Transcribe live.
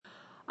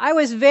I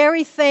was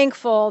very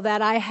thankful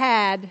that I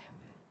had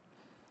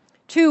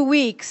 2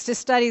 weeks to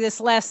study this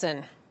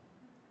lesson,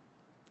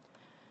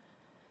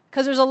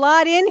 because there's a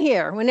lot in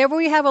here. Whenever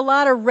we have a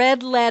lot of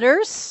red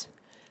letters,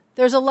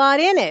 there's a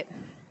lot in it.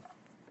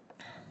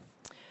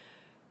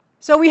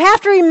 So we have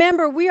to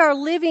remember we are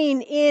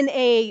living in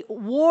a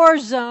war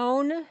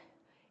zone.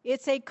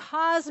 It's a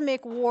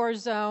cosmic war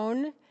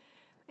zone,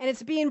 and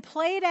it's being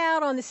played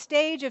out on the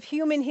stage of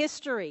human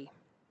history.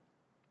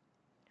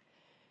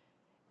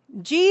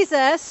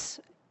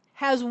 Jesus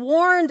has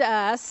warned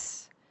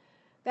us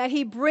that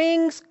he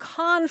brings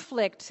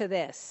conflict to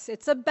this.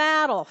 It's a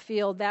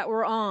battlefield that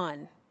we're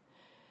on.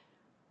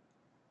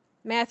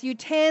 Matthew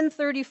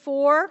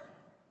 10:34,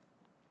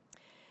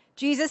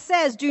 Jesus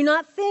says, "Do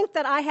not think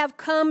that I have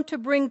come to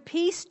bring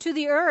peace to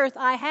the earth.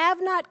 I have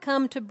not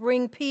come to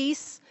bring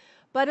peace,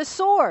 but a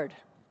sword."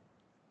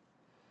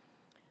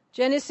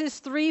 Genesis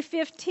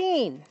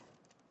 3:15,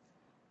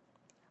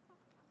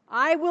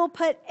 "I will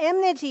put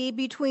enmity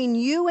between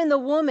you and the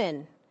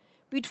woman,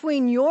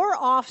 between your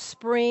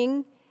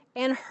offspring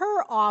and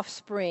her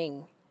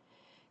offspring.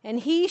 And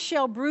he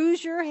shall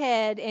bruise your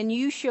head, and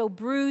you shall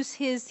bruise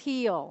his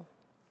heel."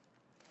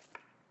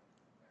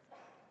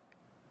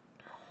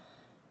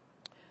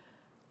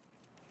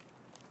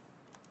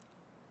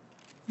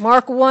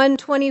 Mark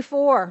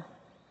 1:24.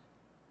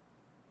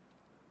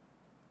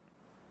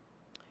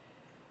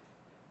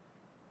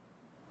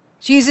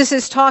 Jesus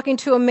is talking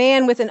to a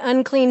man with an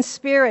unclean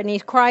spirit, and he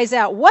cries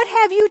out, "What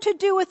have you to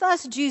do with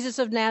us, Jesus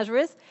of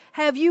Nazareth?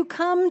 Have you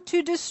come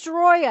to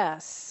destroy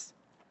us?"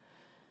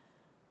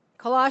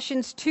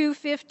 Colossians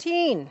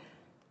 2:15.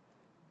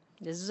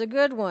 This is a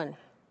good one.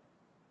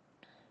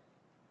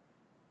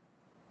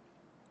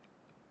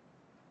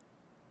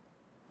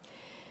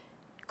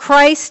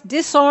 Christ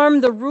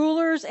disarmed the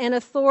rulers and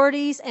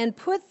authorities and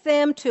put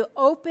them to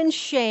open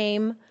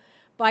shame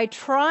by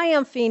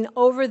triumphing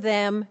over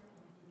them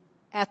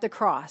at the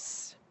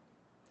cross.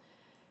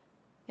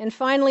 And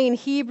finally, in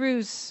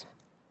Hebrews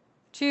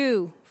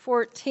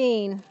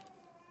 2:14,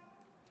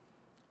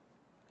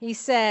 he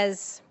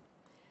says,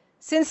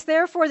 "Since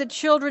therefore the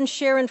children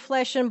share in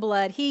flesh and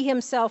blood, he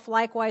himself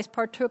likewise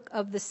partook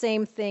of the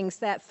same things,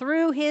 that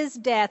through his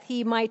death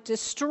he might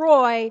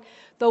destroy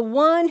the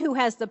one who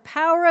has the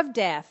power of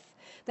death,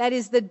 that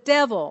is the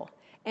devil,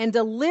 and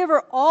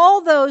deliver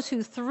all those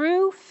who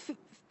through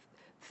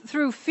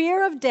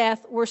fear of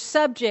death were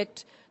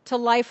subject to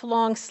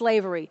lifelong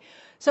slavery."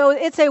 So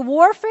it's a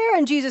warfare,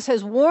 and Jesus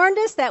has warned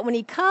us that when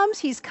he comes,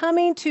 he's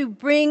coming to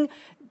bring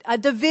a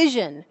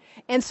division.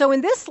 And so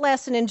in this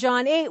lesson in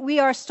John 8, we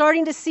are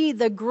starting to see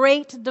the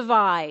great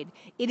divide.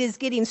 It is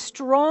getting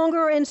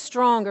stronger and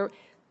stronger.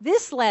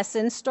 This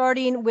lesson,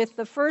 starting with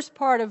the first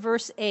part of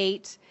verse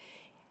 8,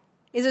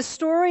 is a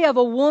story of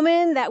a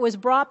woman that was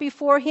brought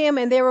before him,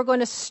 and they were going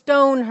to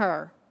stone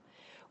her.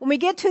 When we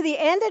get to the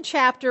end of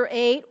chapter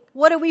 8,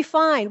 what do we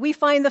find? We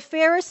find the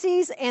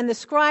Pharisees and the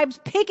scribes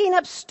picking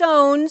up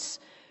stones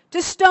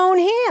to stone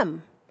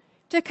him,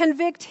 to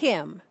convict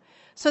him.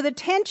 So the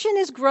tension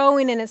is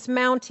growing and it's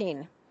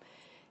mounting.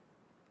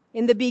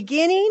 In the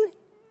beginning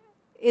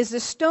is the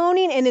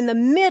stoning, and in the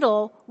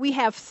middle we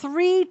have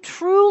 3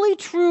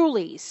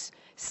 trulies,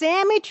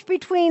 sandwiched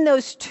between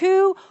those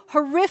 2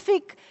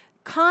 horrific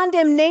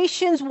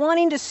condemnations,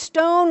 wanting to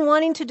stone,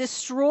 wanting to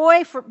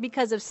destroy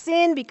because of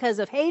sin, because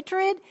of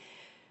hatred.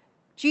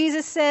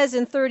 Jesus says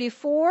in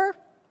 34,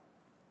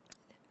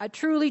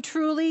 truly,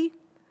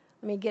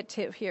 let me get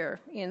to here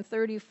in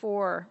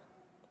 34.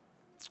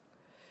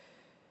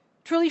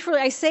 "Truly,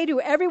 I say to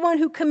you, everyone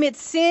who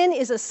commits sin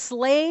is a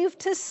slave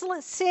to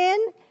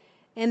sin."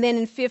 And then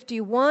in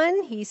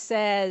 51, he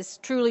says,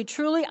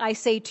 "Truly, I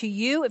say to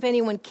you, if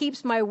anyone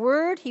keeps my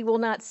word, he will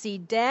not see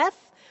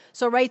death."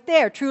 So right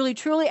there,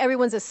 truly,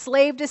 everyone's a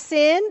slave to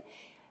sin.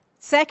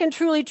 Second,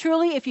 truly,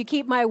 if you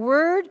keep my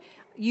word,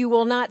 you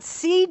will not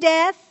see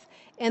death.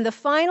 And the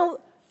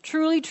final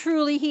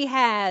truly he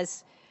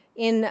has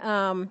in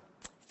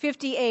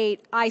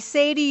 58, "I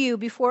say to you,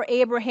 before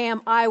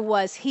Abraham I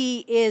was,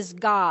 he is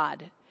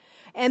God."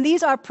 And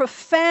these are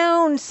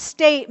profound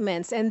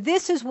statements, and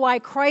this is why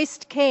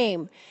Christ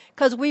came,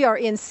 because we are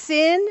in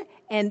sin,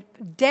 and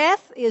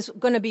death is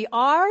going to be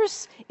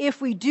ours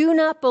if we do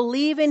not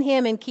believe in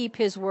him and keep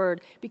his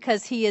word,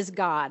 because he is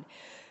God.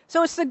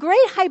 So it's the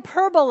great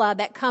hyperbola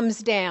that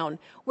comes down,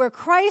 where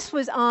Christ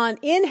was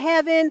in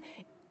heaven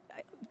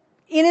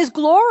in his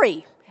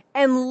glory,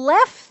 and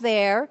left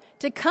there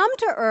to come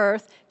to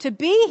earth, to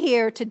be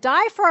here, to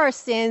die for our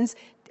sins,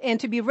 and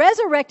to be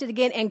resurrected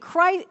again, and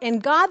Christ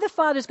and God the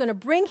Father is going to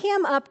bring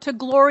him up to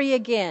glory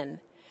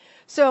again.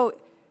 So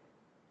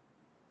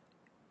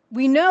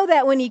we know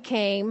that when he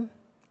came,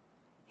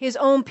 his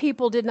own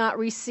people did not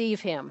receive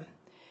him.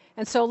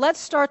 And so let's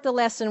start the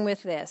lesson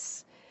with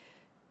this.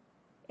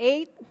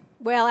 8,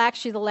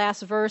 the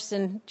last verse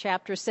in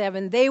chapter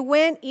 7. "They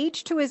went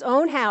each to his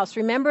own house."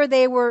 Remember,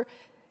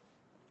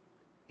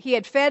 he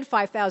had fed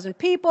 5,000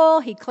 people.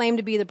 He claimed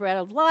to be the bread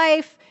of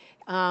life.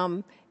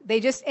 They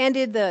just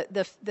ended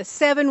the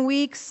 7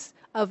 weeks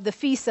of the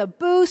Feast of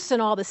Booths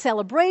and all the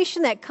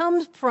celebration that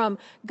comes from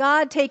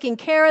God taking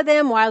care of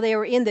them while they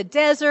were in the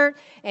desert.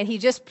 And he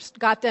just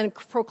got done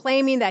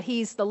proclaiming that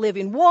he's the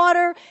living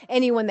water.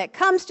 Anyone that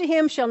comes to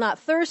him shall not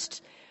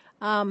thirst,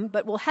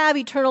 but will have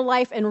eternal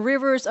life and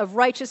rivers of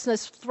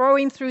righteousness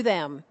flowing through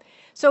them.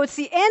 So it's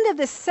the end of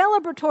this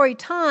celebratory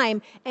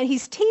time, and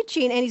he's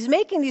teaching and he's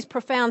making these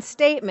profound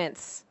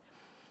statements.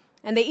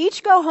 And they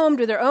each go home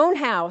to their own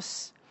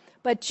house,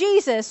 but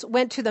Jesus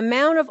went to the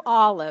Mount of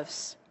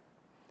Olives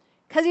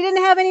because he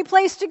didn't have any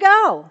place to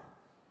go.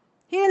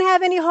 He didn't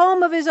have any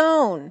home of his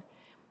own.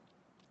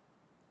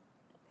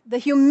 The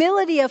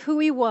humility of who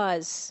he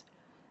was.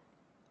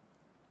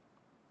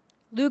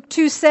 Luke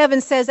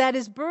 2:7 says, at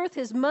his birth,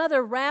 his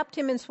mother wrapped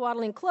him in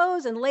swaddling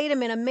clothes and laid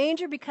him in a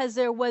manger because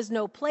there was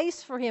no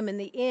place for him in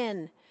the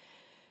inn.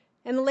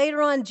 And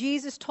later on,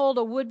 Jesus told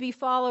a would-be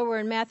follower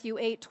in Matthew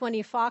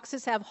 8:20,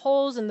 foxes have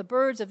holes and the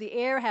birds of the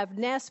air have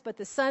nests, but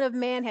the Son of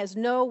Man has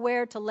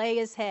nowhere to lay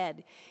his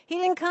head. He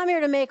didn't come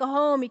here to make a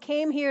home. He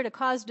came here to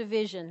cause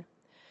division.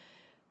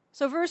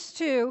 So verse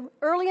 2,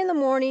 early in the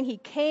morning, he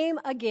came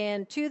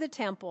again to the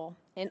temple,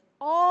 and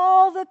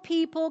all the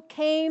people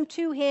came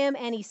to him,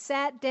 and he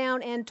sat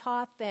down and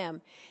taught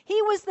them. He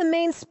was the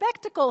main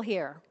spectacle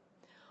here.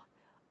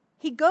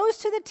 He goes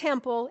to the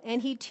temple,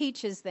 and he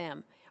teaches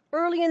them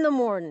early in the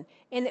morning.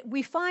 And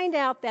we find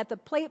out that the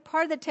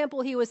part of the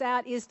temple he was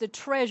at is the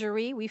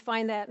treasury. We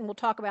find that, and we'll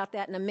talk about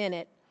that in a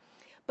minute.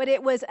 But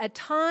it was a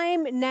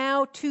time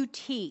now to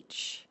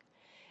teach.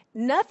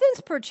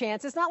 Nothing's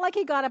perchance. It's not like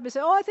he got up and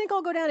said, I think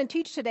I'll go down and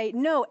teach today.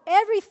 No,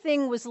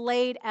 everything was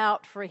laid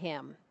out for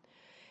him.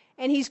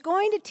 And he's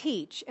going to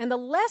teach. And the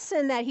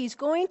lesson that he's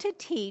going to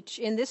teach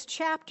in this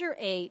chapter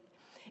 8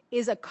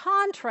 is a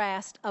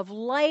contrast of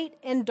light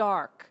and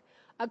dark,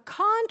 a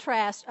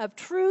contrast of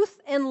truth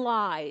and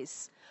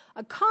lies,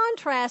 a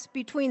contrast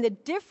between the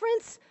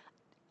difference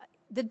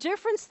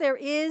there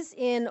is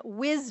in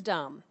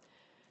wisdom.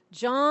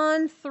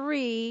 John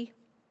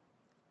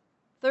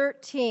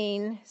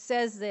 3:13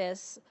 says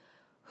this,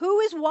 who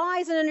is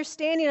wise and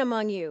understanding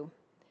among you?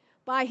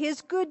 By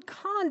his good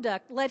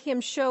conduct let him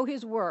show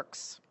his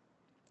works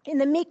in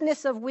the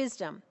meekness of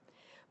wisdom.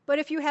 But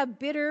if you have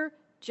bitter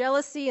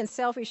jealousy and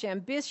selfish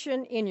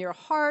ambition in your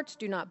hearts,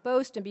 do not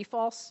boast and be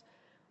false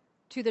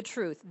to the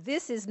truth.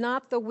 This is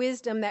not the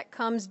wisdom that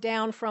comes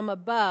down from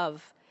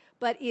above,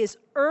 but is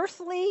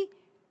earthly,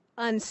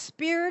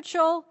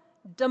 unspiritual,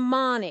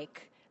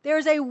 demonic.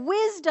 There's a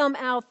wisdom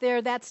out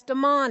there that's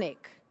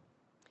demonic.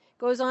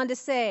 Goes on to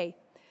say,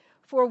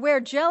 for where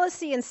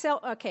jealousy and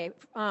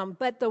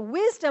but the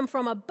wisdom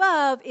from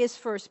above is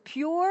first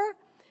pure,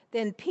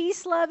 then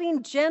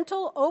peace-loving,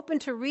 gentle, open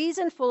to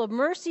reason, full of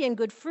mercy and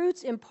good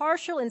fruits,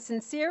 impartial and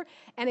sincere,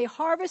 and a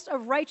harvest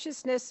of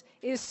righteousness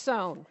is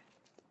sown.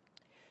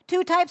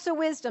 Two types of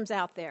wisdoms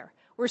out there.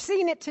 We're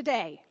seeing it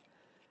today.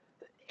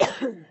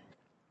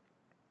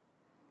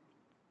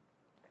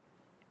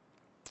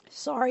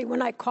 Sorry,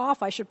 when I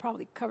cough, I should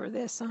probably cover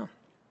this, huh?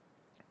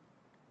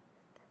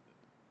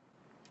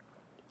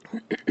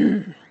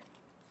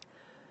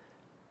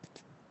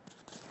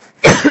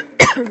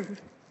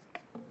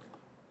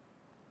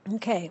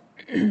 Okay.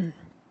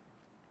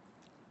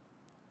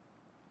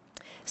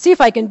 See if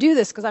I can do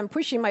this because I'm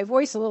pushing my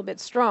voice a little bit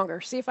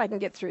stronger. See if I can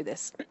get through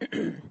this.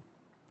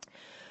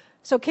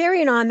 So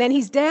carrying on, then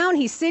he's down,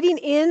 he's sitting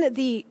in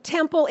the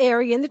temple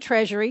area in the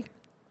treasury.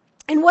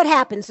 And what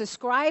happens? The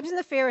scribes and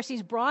the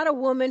Pharisees brought a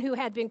woman who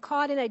had been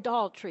caught in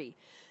idolatry.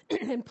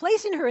 And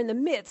placing her in the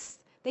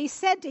midst, they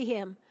said to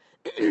him,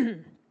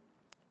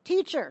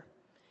 Teacher,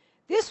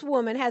 this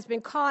woman has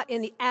been caught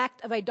in the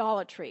act of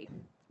idolatry.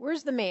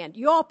 Where's the man?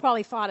 You all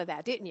probably thought of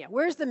that, didn't you?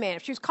 Where's the man?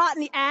 If she was caught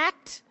in the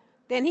act,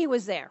 then he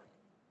was there.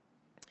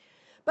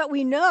 But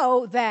we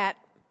know that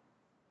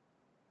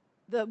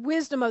the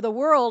wisdom of the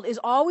world is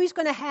always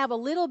going to have a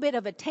little bit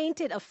of a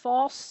tainted, a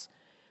false,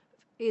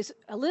 is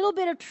a little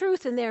bit of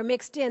truth in there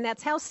mixed in.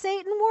 That's how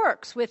Satan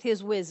works with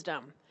his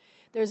wisdom.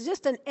 There's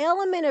just an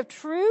element of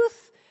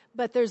truth,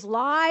 but there's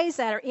lies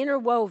that are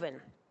interwoven.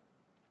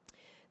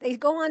 They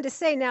go on to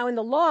say, now in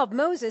the law of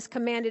Moses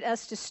commanded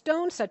us to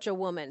stone such a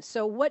woman.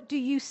 So what do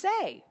you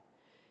say?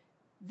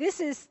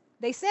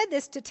 They said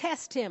this to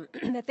test him,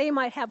 that they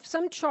might have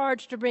some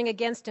charge to bring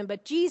against him.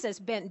 But Jesus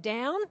bent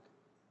down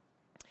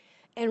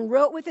and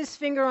wrote with his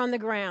finger on the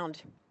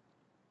ground.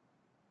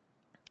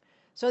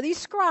 So these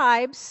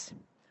scribes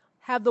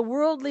have the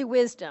worldly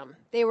wisdom.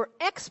 They were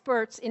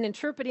experts in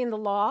interpreting the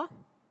law.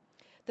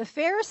 The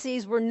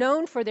Pharisees were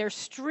known for their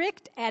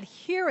strict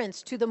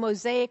adherence to the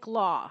Mosaic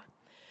law.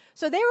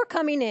 So they were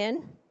coming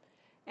in,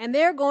 and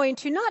they're going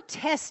to not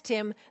test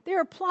him, they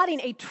were plotting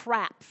a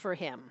trap for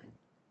him.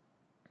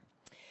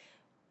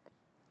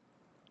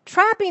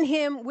 Trapping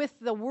him with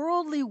the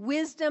worldly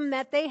wisdom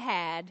that they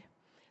had,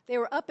 they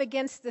were up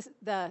against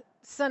the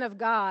Son of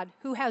God,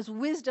 who has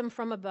wisdom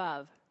from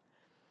above.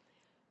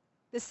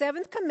 The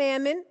seventh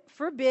commandment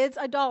forbids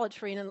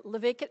idolatry, and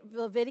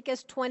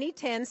Leviticus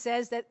 20:10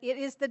 says that it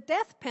is the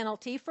death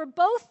penalty for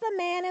both the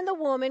man and the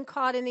woman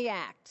caught in the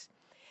act.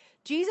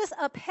 Jesus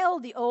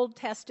upheld the Old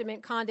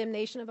Testament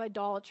condemnation of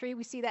idolatry.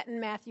 We see that in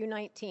Matthew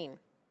 19.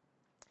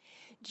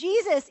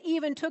 Jesus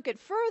even took it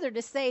further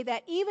to say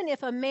that even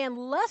if a man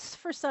lusts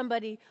for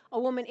somebody, a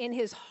woman, in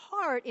his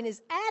heart, in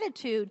his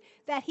attitude,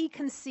 that he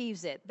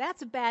conceives it.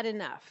 That's bad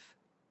enough.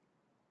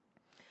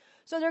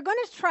 So they're going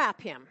to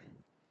trap him.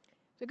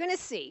 They're going to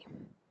see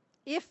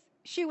if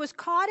she was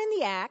caught in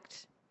the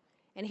act,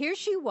 and here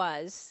she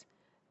was,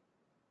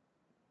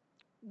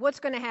 what's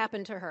going to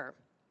happen to her?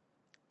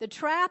 The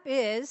trap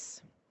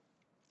is,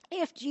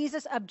 if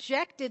Jesus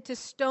objected to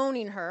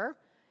stoning her,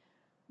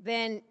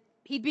 then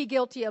he'd be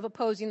guilty of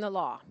opposing the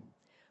law.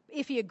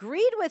 If he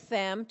agreed with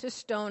them to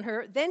stone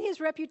her, then his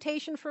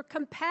reputation for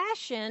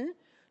compassion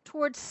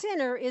towards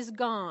sinner is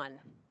gone.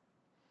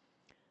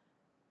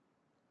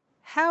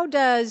 How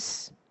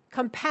does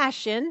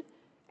compassion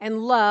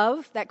and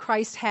love that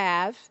Christ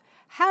have,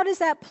 how does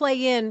that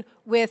play in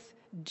with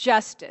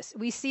justice?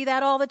 We see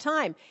that all the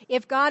time.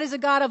 If God is a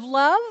God of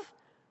love,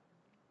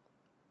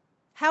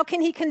 how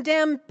can he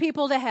condemn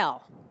people to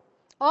hell?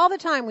 All the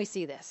time we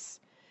see this.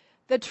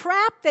 The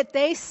trap that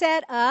they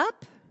set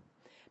up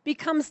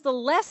becomes the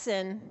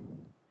lesson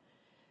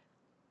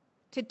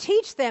to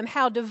teach them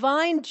how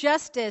divine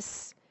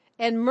justice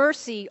and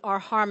mercy are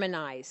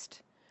harmonized.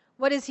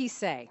 What does he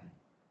say?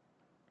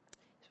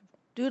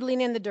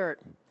 Doodling in the dirt.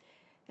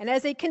 And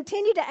as they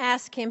continued to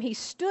ask him, he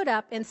stood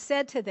up and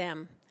said to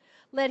them,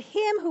 "Let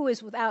him who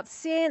is without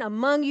sin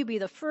among you be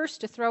the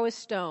first to throw a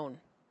stone.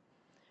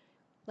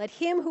 Let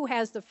him who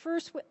has the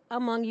first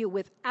among you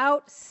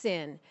without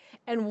sin."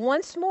 And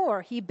once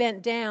more he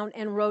bent down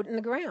and wrote in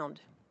the ground.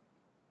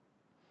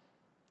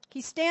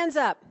 He stands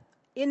up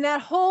in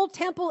that whole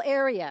temple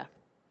area.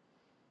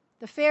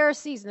 The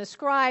Pharisees and the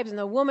scribes and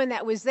the woman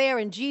that was there,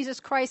 and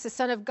Jesus Christ, the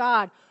Son of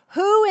God.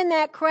 Who in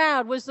that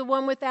crowd was the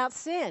one without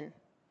sin?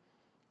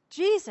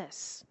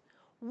 Jesus.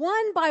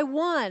 One by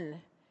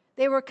one,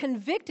 they were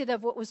convicted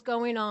of what was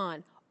going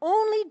on.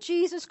 Only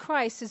Jesus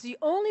Christ is the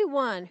only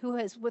one who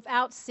is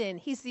without sin.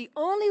 He's the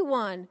only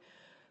one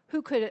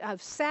who could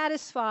have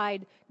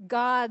satisfied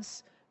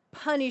God's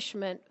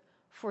punishment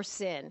for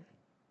sin.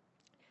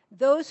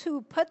 Those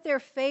who put their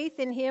faith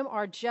in him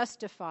are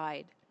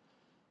justified.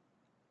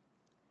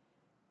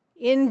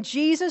 In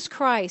Jesus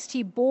Christ,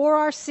 he bore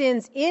our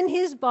sins in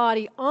his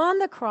body on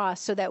the cross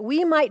so that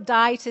we might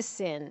die to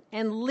sin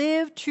and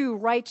live to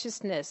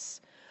righteousness.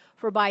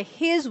 For by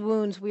his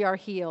wounds we are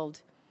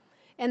healed.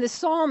 And the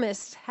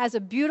psalmist has a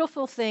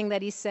beautiful thing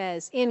that he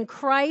says, "In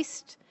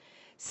Christ,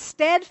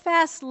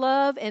 steadfast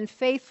love and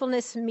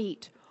faithfulness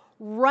meet.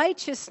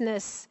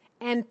 Righteousness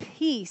and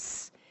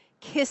peace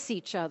kiss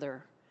each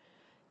other."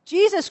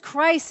 Jesus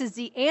Christ is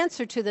the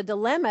answer to the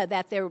dilemma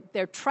that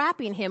they're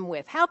trapping him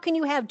with. How can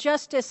you have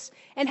justice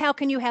and how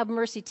can you have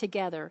mercy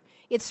together?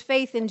 It's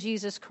faith in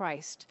Jesus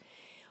Christ.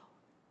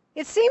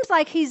 It seems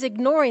like he's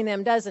ignoring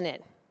them, doesn't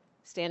it?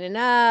 Standing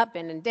up,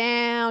 bending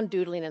down,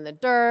 doodling in the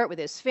dirt with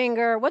his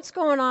finger. What's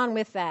going on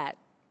with that?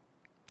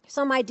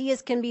 Some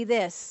ideas can be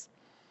this.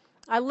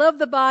 I love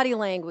the body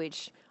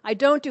language. I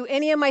don't do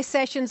any of my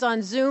sessions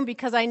on Zoom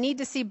because I need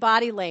to see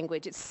body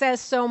language. It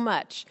says so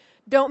much.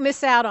 Don't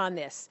miss out on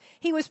this.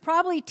 He was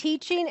probably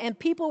teaching and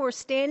people were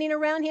standing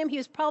around him. He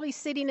was probably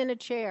sitting in a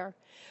chair.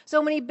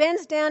 So when he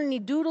bends down and he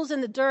doodles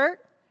in the dirt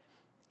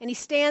and he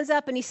stands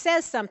up and he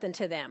says something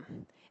to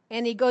them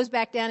and he goes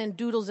back down and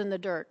doodles in the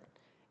dirt.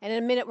 And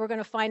in a minute we're going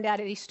to find out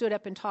that he stood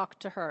up and talked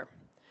to her.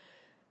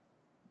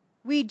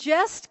 We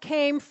just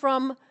came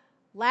from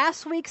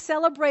last week's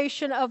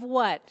celebration of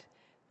what?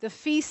 The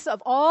feasts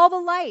of all the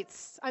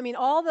lights. I mean,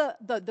 all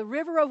the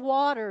river of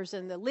waters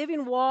and the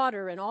living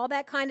water and all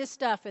that kind of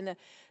stuff. And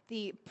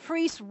the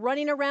priests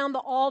running around the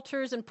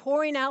altars and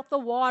pouring out the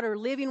water,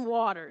 living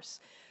waters.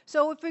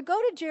 So if we go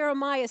to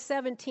Jeremiah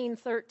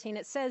 17:13,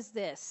 it says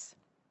this.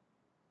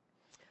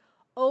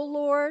 "O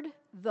Lord,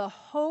 the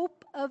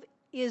hope of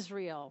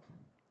Israel."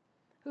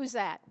 Who's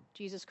that?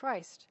 Jesus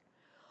Christ.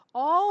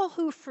 "All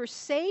who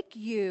forsake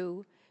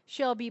you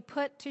shall be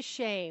put to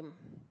shame.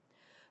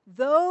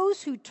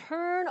 Those who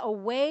turn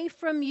away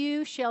from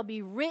you shall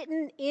be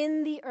written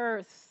in the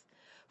earth,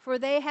 for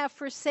they have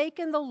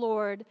forsaken the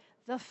Lord,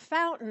 the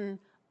fountain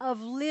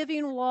of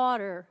living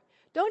water."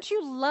 Don't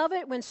you love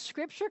it when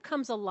Scripture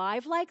comes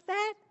alive like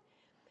that?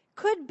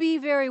 Could be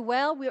very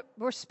well.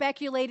 We're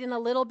speculating a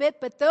little bit,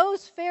 but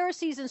those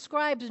Pharisees and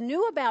scribes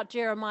knew about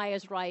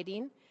Jeremiah's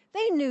writing.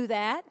 They knew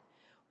that.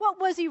 What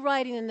was he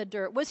writing in the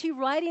dirt? Was he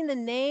writing the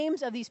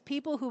names of these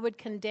people who would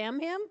condemn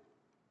him?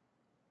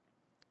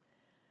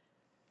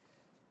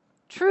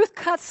 Truth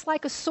cuts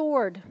like a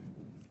sword.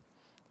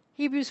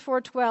 Hebrews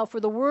 4:12,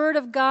 "For the word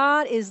of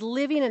God is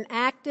living and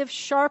active,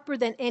 sharper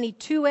than any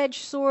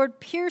two-edged sword,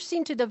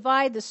 piercing to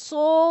divide the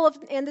soul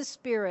and the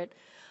spirit,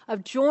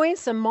 of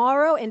joints and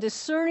marrow, and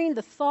discerning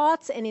the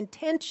thoughts and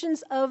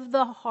intentions of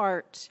the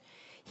heart."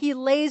 He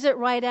lays it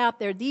right out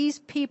there. These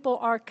people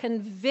are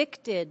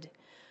convicted.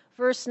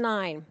 Verse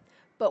 9,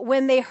 "But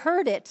when they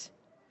heard it,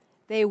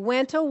 they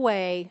went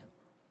away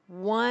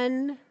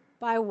one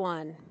by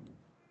one,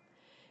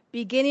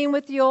 beginning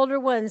with the older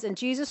ones. And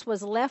Jesus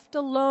was left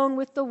alone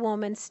with the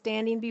woman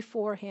standing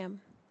before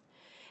him.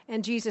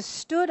 And Jesus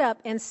stood up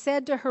and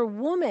said to her,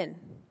 "Woman,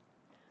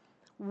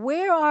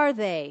 where are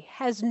they?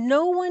 Has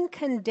no one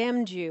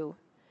condemned you?"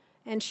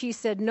 And she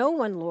said, "No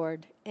one,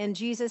 Lord." And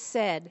Jesus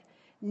said,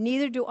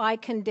 "Neither do I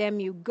condemn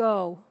you.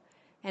 Go,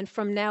 and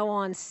from now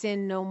on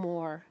sin no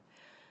more."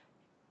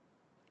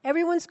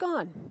 Everyone's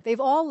gone. They've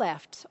all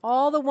left.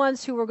 All the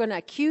ones who were going to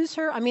accuse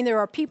her. I mean, there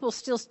are people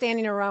still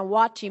standing around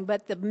watching,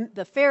 but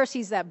the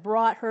Pharisees that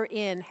brought her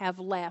in have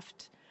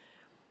left.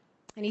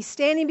 And he's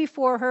standing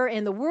before her,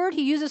 and the word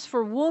he uses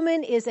for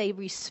woman is a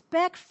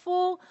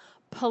respectful,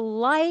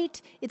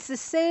 polite. It's the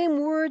same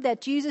word that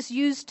Jesus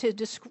used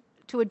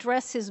to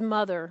address his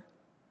mother.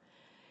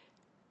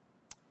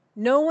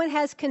 No one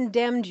has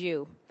condemned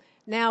you.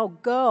 Now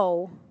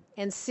go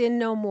and sin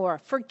no more.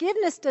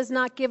 Forgiveness does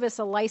not give us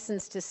a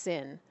license to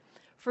sin.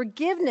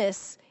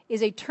 Forgiveness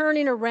is a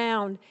turning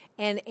around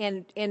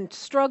and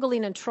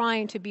struggling and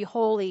trying to be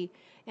holy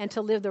and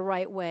to live the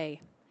right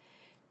way.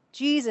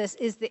 Jesus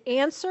is the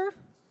answer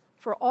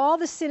for all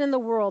the sin in the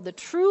world, the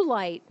true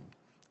light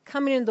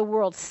coming into the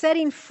world,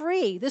 setting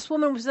free. This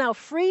woman was now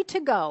free to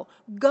go.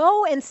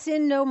 Go and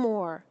sin no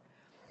more.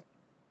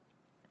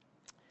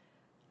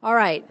 All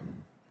right.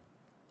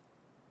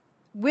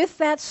 With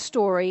that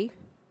story,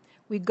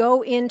 we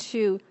go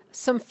into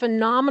some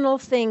phenomenal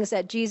things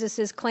that Jesus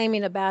is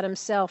claiming about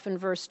himself in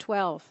verse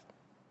 12.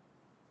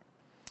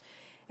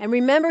 And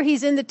remember,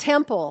 he's in the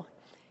temple.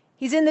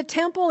 He's in the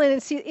temple and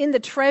it's in the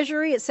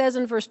treasury. It says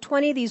in verse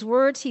 20, these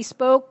words he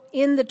spoke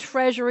in the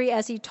treasury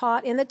as he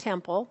taught in the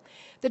temple.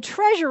 The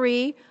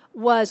treasury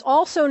was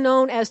also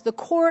known as the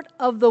court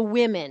of the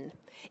women.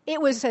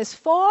 It was as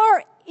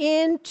far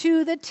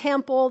into the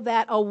temple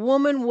that a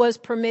woman was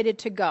permitted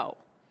to go.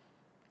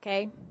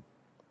 Okay?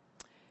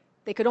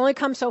 They could only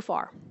come so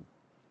far.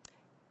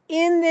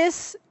 In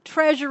this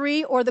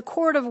treasury, or the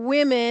court of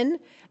women,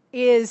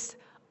 is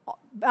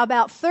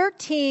about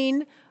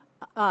 13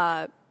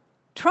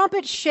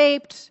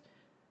 trumpet-shaped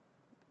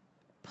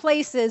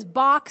places,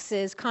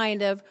 boxes,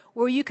 kind of,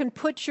 where you can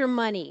put your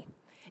money.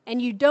 And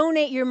you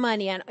donate your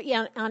money. And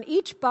on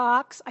each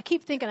box, I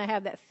keep thinking I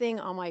have that thing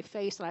on my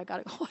face and I've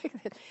got to go like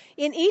this.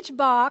 In each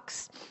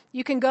box,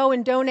 you can go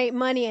and donate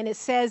money, and it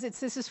says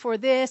this is for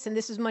this, and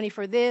this is money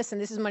for this, and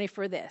this is money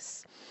for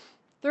this.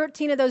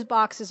 13 of those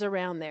boxes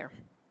around there.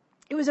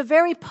 It was a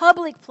very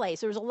public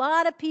place. There was a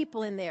lot of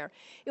people in there.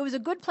 It was a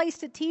good place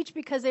to teach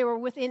because they were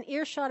within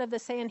earshot of the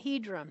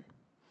Sanhedrin.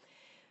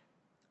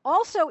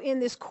 Also in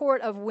this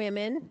court of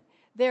women,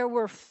 there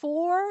were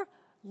 4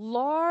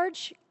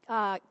 large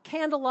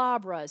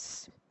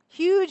candelabras,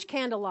 huge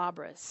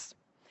candelabras.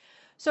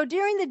 So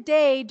during the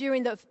day,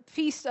 during the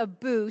Feast of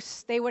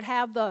Booths, they would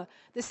have the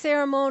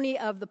ceremony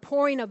of the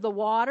pouring of the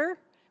water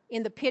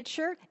in the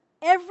pitcher.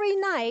 Every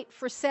night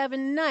for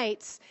 7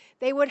 nights,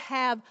 they would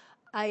have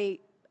a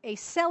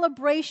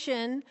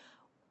celebration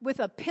with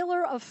a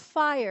pillar of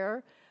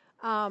fire.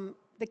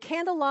 The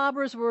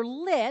candelabras were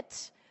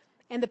lit,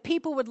 and the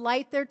people would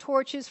light their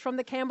torches from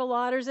the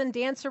candelabras and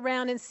dance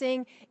around and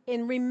sing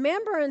in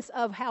remembrance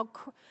of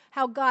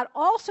how God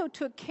also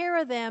took care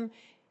of them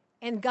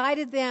and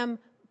guided them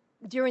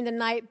during the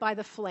night by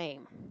the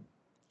flame.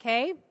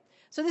 Okay?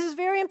 So this is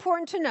very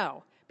important to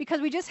know, because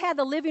we just had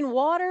the living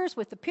waters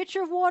with the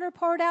pitcher of water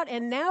poured out,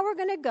 and now we're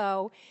going to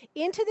go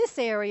into this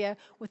area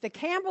with the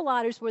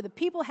candelabras where the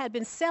people had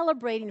been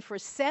celebrating for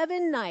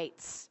 7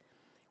 nights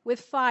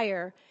with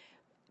fire,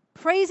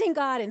 praising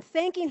God and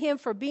thanking him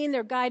for being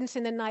their guidance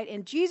in the night.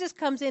 And Jesus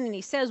comes in and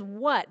he says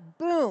what?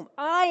 Boom!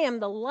 I am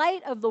the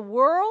light of the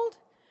world.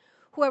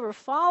 Whoever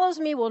follows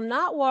me will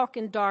not walk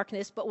in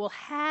darkness, but will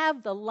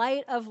have the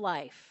light of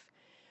life.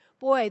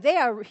 Boy,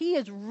 he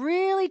is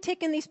really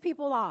ticking these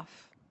people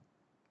off.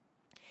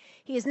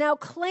 He is now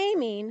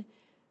claiming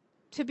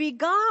to be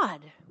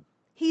God.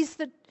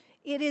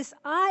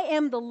 I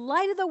am the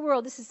light of the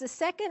world. This is the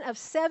second of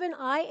 7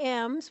 I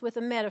ams with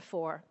a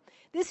metaphor.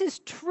 This is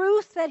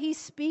truth that he's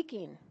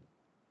speaking.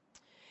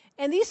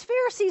 And these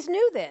Pharisees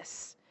knew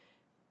this,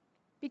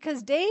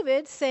 because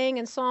David saying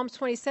in Psalms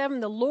 27,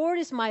 "The Lord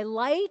is my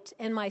light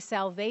and my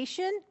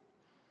salvation."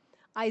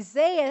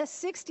 Isaiah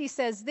 60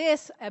 says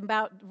this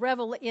about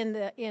in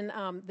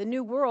the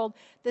New World: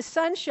 "The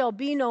sun shall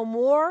be no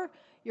more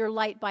your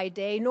light by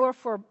day, nor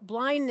for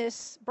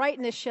brightness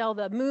shall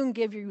the moon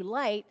give you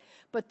light,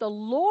 but the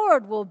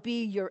Lord will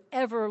be your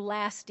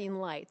everlasting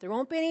light." There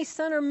won't be any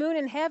sun or moon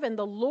in heaven.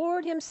 The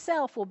Lord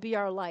himself will be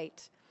our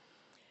light.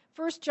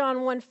 1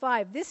 John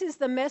 1:5, "This is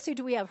the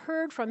message we have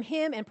heard from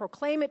him and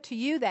proclaim it to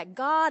you, that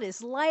God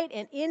is light,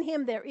 and in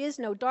him there is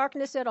no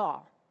darkness at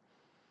all."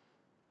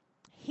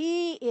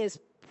 He is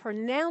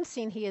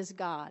pronouncing he is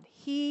God.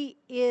 He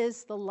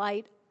is the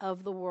light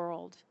of the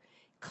world,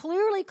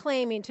 clearly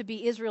claiming to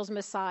be Israel's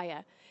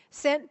Messiah,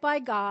 sent by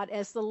God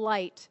as the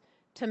light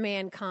to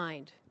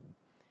mankind.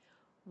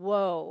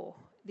 Whoa,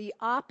 the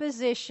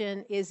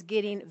opposition is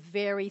getting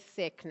very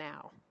thick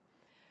now.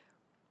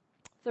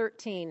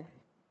 13.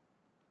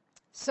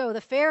 So the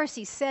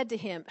Pharisees said to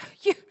him,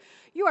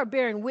 You are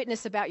bearing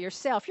witness about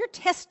yourself. Your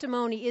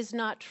testimony is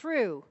not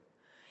true.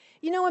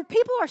 You know, when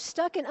people are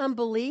stuck in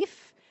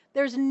unbelief,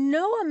 there's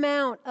no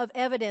amount of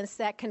evidence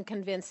that can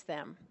convince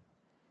them.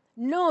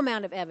 No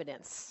amount of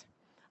evidence.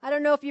 I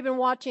don't know if you've been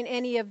watching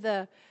any of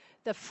the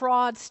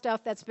fraud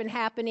stuff that's been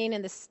happening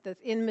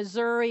in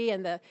Missouri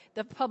and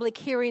the public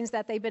hearings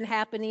that they've been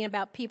happening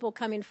about people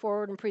coming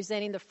forward and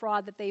presenting the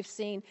fraud that they've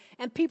seen.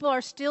 And people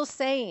are still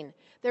saying,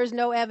 there's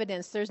no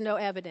evidence, there's no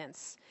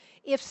evidence.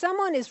 If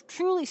someone is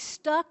truly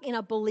stuck in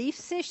a belief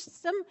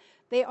system,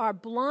 they are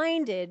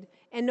blinded,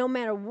 and no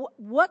matter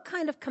what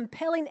kind of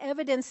compelling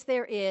evidence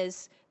there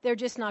is, they're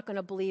just not going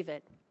to believe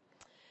it.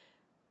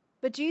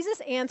 But Jesus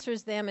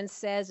answers them and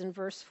says in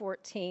verse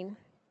 14,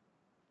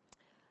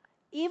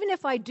 even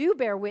if I do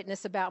bear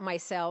witness about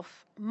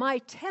myself, my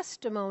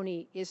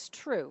testimony is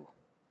true.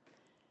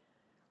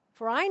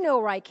 For I know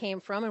where I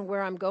came from and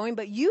where I'm going,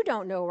 but you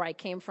don't know where I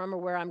came from or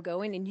where I'm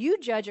going, and you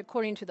judge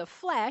according to the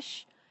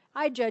flesh.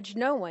 I judge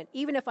no one.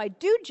 Even if I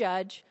do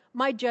judge,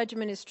 my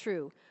judgment is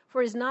true.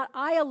 For it is not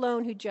I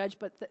alone who judge,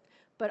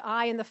 but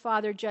I and the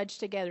Father judge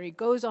together. He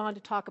goes on to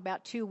talk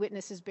about two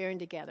witnesses bearing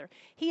together.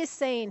 He is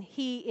saying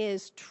he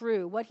is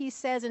true. What he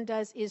says and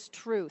does is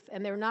truth,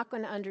 and they're not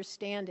going to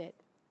understand it.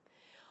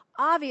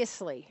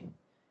 Obviously,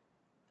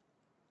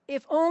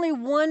 if only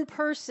one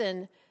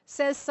person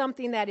says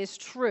something that is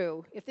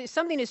true, if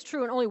something is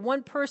true and only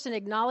one person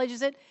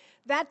acknowledges it,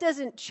 that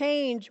doesn't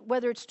change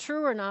whether it's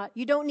true or not.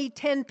 You don't need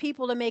 10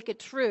 people to make it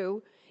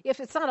true. If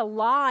it's not a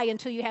lie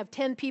until you have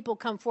 10 people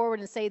come forward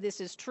and say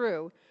this is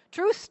true.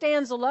 Truth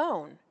stands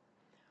alone.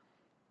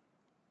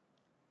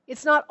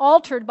 It's not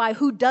altered by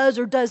who does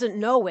or doesn't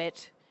know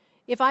it.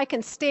 If I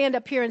can stand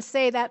up here and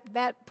say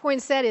that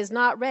poinsettia is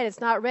not red, it's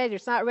not red,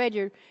 it's not red,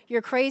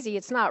 you're crazy,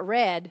 it's not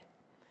red.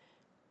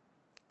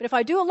 But if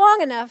I do it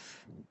long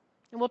enough,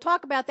 and we'll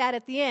talk about that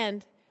at the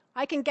end,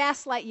 I can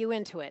gaslight you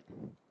into it.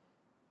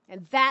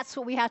 And that's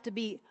what we have to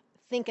be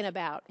thinking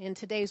about in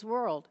today's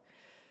world.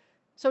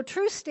 So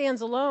truth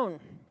stands alone.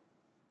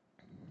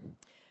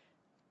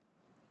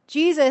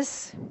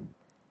 Jesus,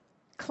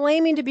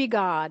 claiming to be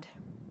God,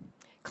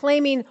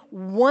 claiming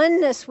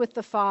oneness with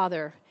the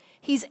Father,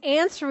 he's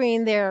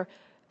answering their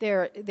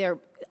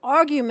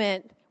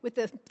argument with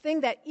the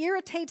thing that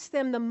irritates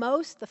them the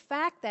most, the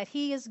fact that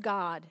he is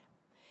God.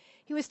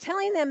 He was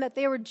telling them that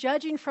they were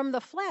judging from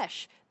the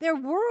flesh. Their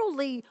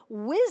worldly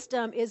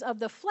wisdom is of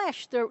the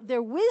flesh.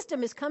 Their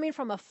wisdom is coming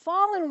from a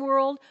fallen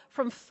world,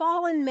 from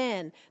fallen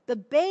men. The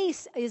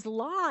base is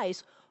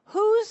lies.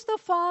 Who's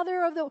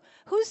the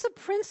who's the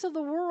prince of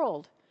the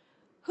world?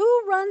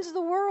 Who runs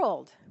the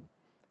world?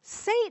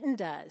 Satan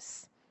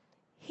does.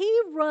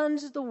 He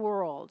runs the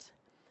world.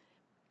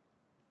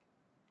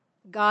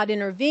 God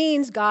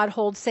intervenes, God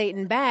holds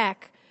Satan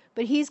back,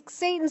 but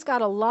Satan's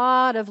got a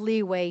lot of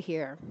leeway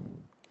here.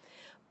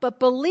 But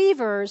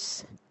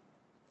believers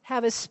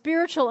have a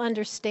spiritual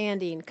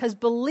understanding because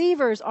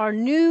believers are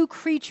new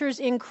creatures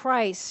in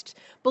Christ.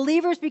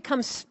 Believers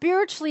become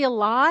spiritually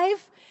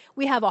alive.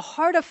 We have a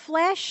heart of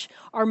flesh.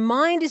 Our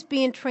mind is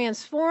being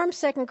transformed.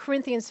 2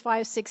 Corinthians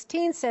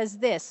 5:16 says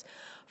this,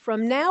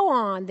 from now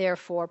on,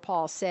 therefore,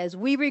 Paul says,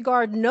 we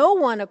regard no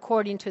one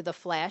according to the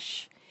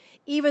flesh.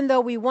 Even though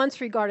we once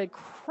regarded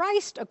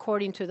Christ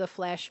according to the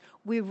flesh,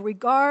 we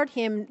regard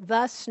him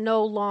thus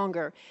no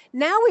longer.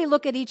 Now we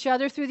look at each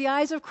other through the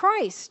eyes of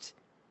Christ.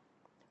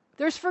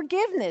 There's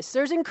forgiveness.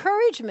 There's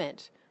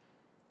encouragement.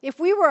 If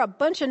we were a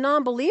bunch of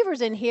non-believers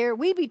in here,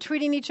 we'd be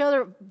treating each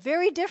other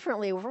very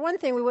differently. For one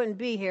thing, we wouldn't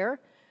be here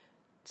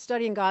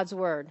studying God's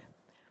Word.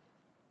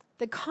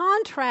 The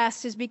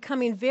contrast is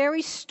becoming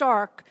very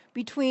stark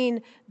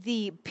between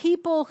the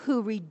people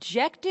who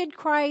rejected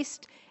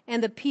Christ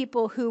and the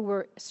people who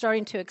were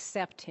starting to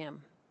accept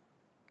him.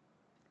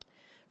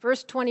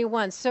 Verse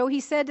 21, so he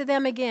said to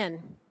them again,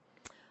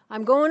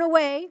 I'm going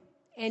away,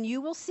 and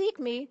you will seek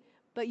me,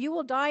 but you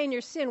will die in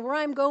your sin. Where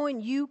I'm going,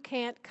 you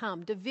can't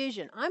come.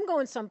 Division. I'm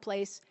going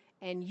someplace,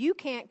 and you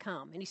can't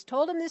come. And he's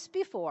told them this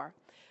before,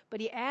 but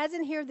he adds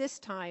in here this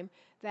time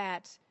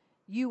that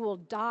you will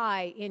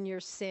die in your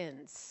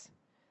sins.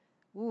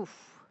 Oof.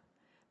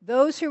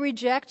 Those who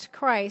reject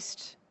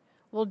Christ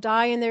will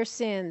die in their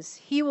sins.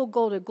 He will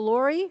go to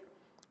glory.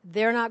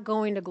 They're not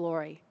going to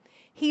glory.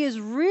 He is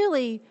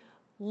really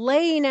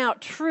laying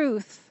out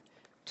truth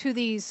to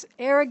these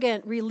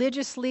arrogant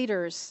religious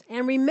leaders.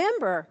 And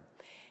remember,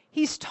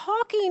 he's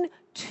talking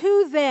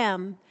to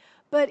them,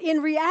 but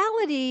in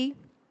reality,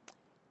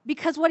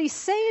 because what he's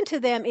saying to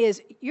them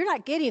is, you're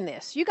not getting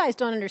this. You guys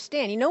don't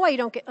understand. You know why you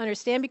don't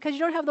understand? Because you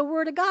don't have the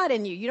Word of God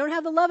in you. You don't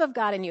have the love of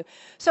God in you.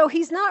 So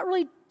he's not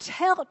really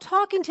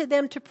talking to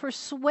them to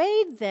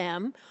persuade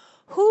them.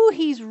 Who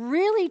he's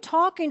really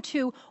talking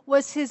to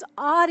was his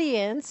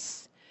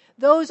audience,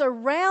 those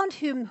around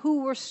him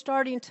who were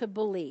starting to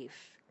believe.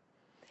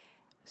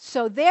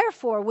 So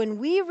therefore, when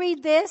we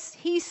read this,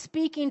 he's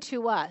speaking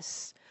to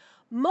us.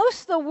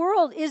 Most of the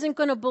world isn't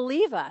going to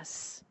believe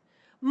us.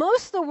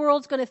 Most of the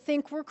world's going to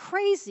think we're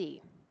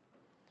crazy.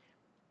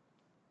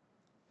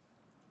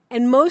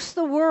 And most of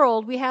the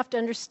world, we have to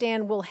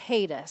understand, will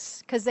hate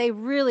us because they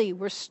really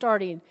were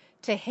starting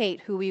to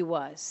hate who he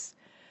was.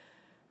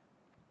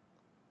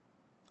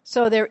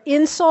 So they're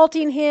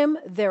insulting him,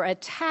 they're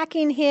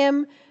attacking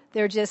him,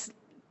 they're just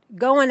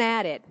going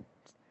at it.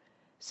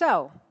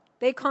 So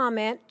they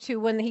comment to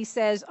when he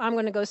says, I'm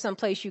going to go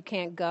someplace you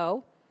can't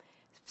go.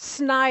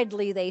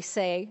 Snidely, they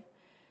say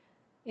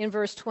in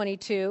verse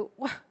 22,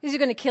 is he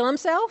going to kill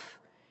himself?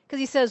 Because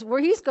he says, where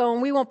he's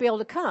going, we won't be able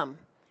to come.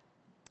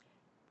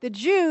 The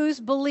Jews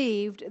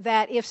believed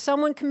that if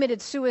someone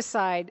committed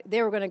suicide,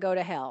 they were going to go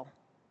to hell.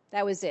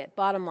 That was it.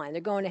 Bottom line,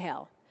 they're going to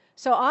hell.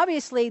 So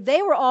obviously,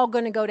 they were all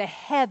going to go to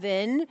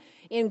heaven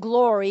in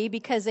glory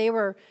because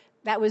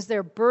that was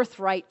their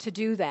birthright to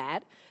do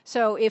that.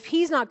 So if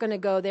he's not going to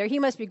go there, he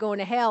must be going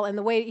to hell. And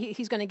the way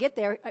he's going to get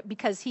there,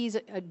 because he's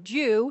a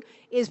Jew,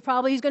 is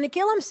probably he's going to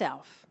kill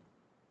himself.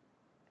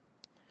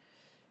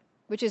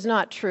 Which is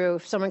not true.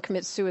 If someone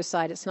commits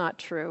suicide, it's not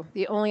true.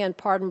 The only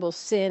unpardonable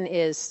sin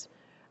is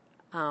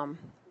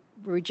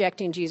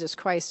rejecting Jesus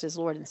Christ as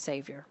Lord and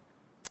Savior.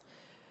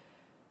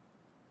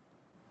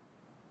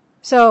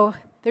 So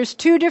there's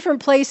two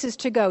different places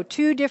to go,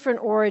 two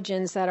different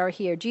origins that are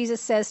here. Jesus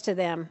says to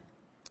them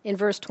in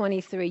verse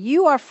 23,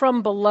 you are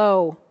from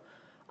below,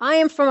 I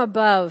am from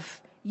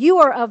above. You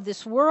are of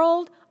this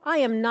world, I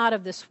am not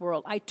of this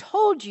world. I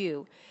told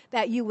you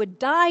that you would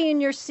die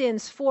in your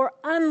sins, for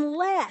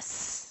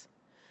unless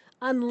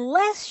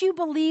you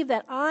believe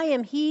that I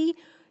am he,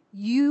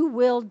 you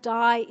will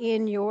die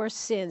in your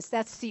sins.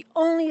 That's the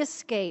only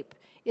escape,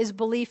 is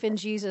belief in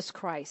Jesus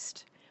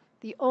Christ.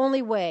 The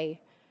only way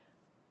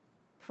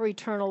for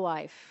eternal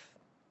life.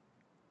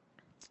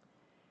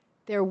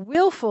 They're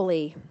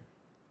willfully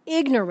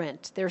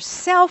ignorant. They're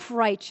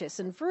self-righteous.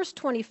 In verse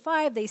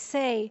 25, they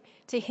say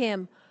to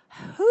him,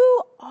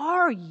 who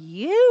are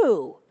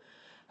you?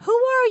 Who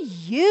are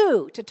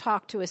you to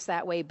talk to us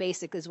that way,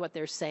 basically is what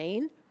they're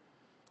saying.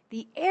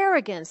 The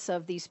arrogance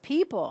of these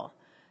people,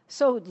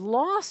 so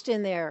lost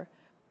in their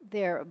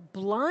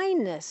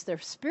blindness, their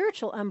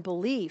spiritual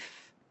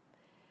unbelief.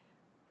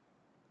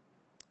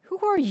 Who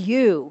are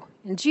you?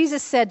 And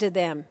Jesus said to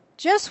them,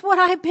 just what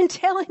I've been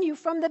telling you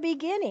from the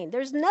beginning.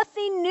 There's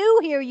nothing new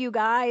here, you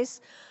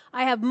guys.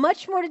 I have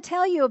much more to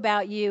tell you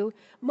about you,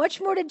 much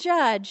more to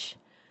judge.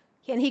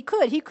 And he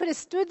could have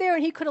stood there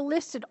and he could have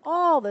listed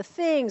all the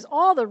things,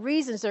 all the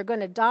reasons they're going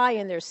to die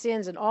in their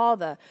sins, and all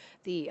the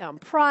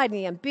pride and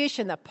the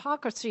ambition, the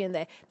hypocrisy and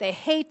the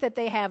hate that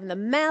they have, and the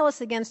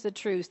malice against the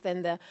truth,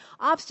 and the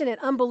obstinate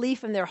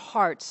unbelief in their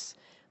hearts.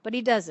 But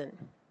he doesn't.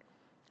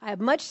 I have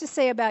much to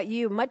say about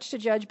you, much to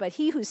judge, but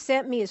he who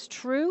sent me is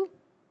true.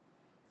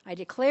 I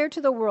declare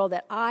to the world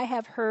that I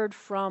have heard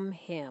from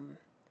him.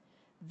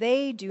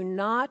 They do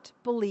not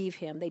believe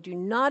him. They do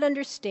not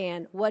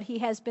understand what he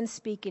has been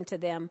speaking to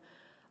them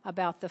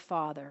about the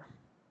Father.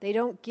 They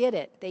don't get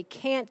it. They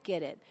can't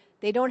get it.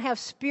 They don't have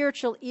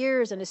spiritual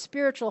ears and a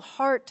spiritual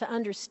heart to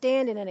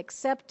understand it and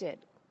accept it.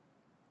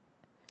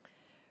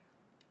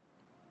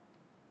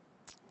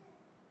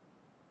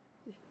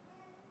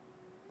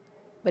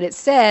 But it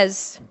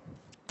says,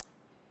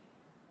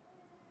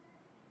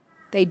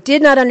 they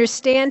did not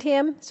understand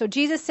him. So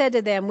Jesus said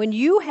to them, when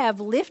you have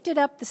lifted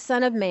up the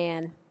Son of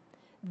Man,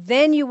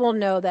 then you will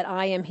know that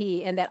I am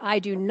he, and that I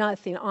do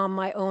nothing on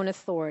my own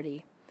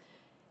authority.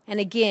 And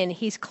again,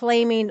 he's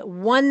claiming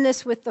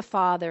oneness with the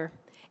Father.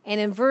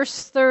 And in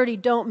verse 30,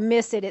 don't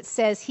miss it, it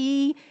says,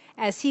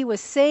 as he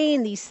was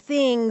saying these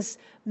things,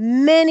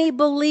 many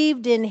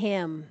believed in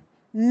him.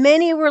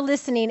 Many were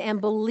listening and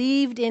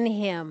believed in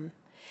him.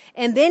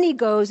 And then he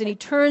goes and he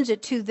turns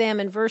it to them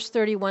in verse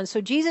 31.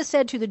 So Jesus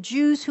said to the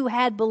Jews who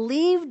had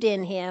believed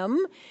in him,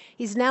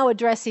 he's now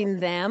addressing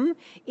them,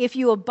 if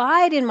you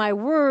abide in my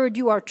word,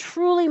 you are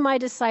truly my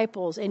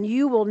disciples, and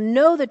you will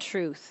know the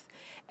truth,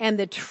 and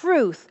the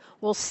truth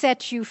will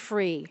set you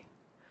free.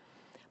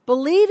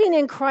 Believing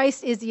in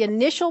Christ is the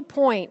initial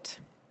point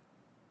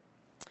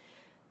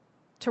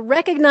to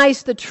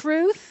recognize the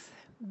truth.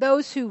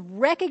 Those who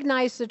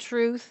recognize the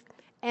truth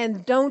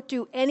and don't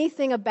do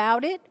anything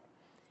about it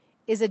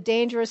is a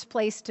dangerous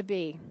place to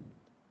be.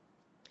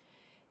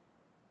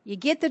 You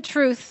get the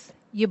truth,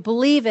 you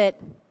believe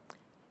it,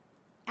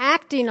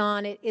 acting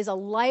on it is a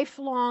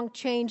lifelong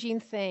changing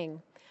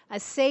thing. A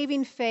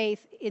saving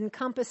faith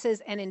encompasses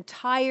an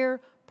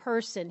entire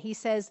person. He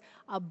says,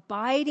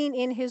 abiding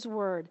in his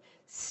word,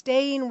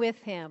 staying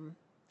with him.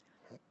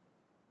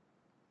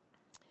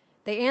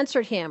 They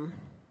answered him.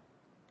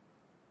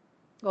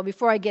 Well,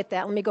 before I get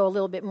that, let me go a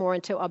little bit more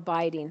into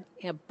abiding.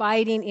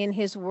 Abiding in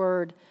his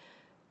word.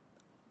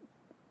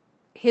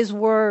 His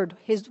word,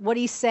 what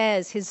he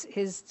says,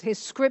 his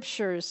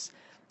scriptures.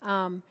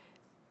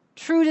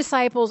 True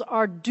disciples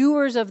are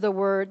doers of the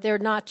word. They're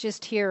not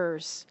just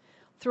hearers.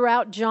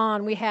 Throughout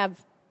John, we have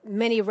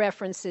many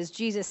references.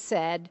 Jesus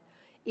said,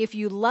 if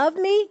you love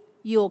me,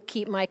 you'll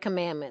keep my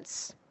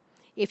commandments.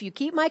 If you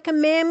keep my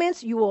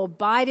commandments, you will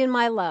abide in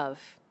my love.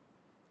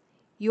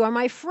 You are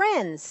my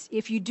friends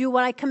if you do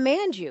what I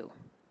command you.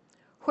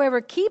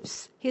 Whoever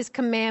keeps his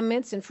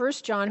commandments, in 1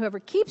 John, whoever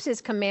keeps his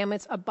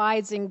commandments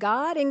abides in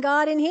God and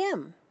God in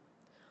him.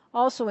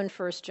 also in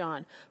 1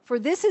 John. For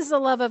this is the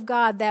love of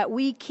God, that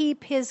we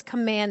keep his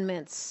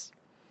commandments.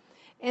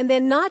 And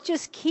then not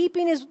just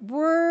keeping his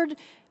word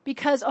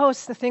because, oh,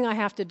 it's the thing I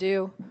have to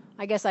do.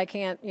 I guess I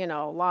can't,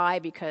 lie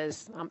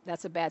because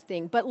that's a bad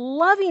thing. But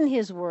loving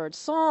his word,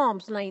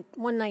 Psalms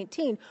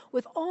 119,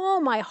 with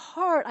all my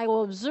heart I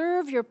will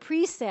observe your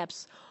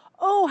precepts.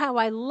 Oh, how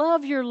I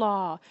love your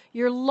law.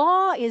 Your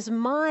law is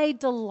my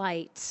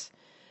delight.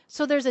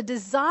 So there's a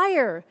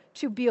desire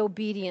to be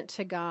obedient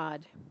to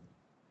God.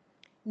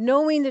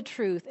 Knowing the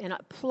truth and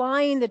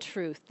applying the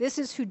truth. This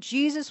is who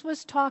Jesus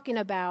was talking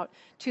about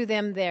to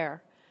them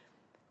there.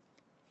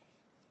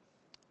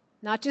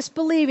 Not just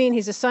believing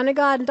he's the Son of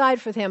God and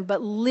died for them,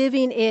 but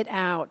living it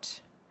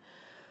out.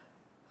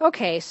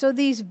 Okay, so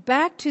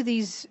back to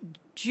these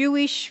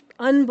Jewish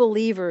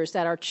unbelievers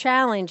that are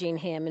challenging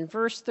him in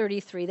verse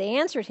 33. They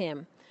answered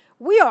him,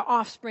 "We are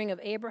offspring of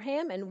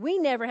Abraham, and we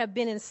never have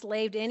been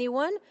enslaved to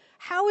anyone.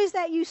 How is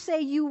that you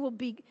say you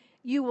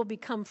will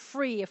become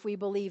free if we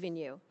believe in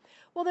you?"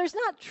 Well, there's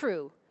not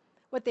true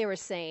what they were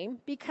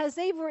saying, because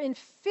they were in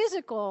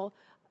physical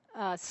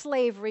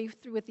slavery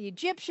with the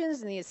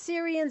Egyptians and the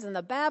Assyrians and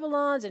the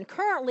Babylons, and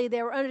currently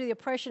they were under the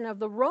oppression of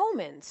the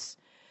Romans.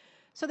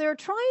 So they were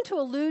trying to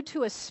allude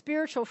to a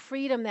spiritual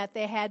freedom that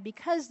they had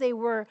because they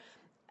were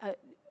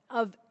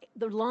of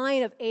the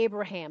line of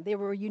Abraham. They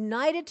were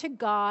united to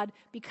God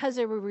because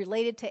they were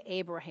related to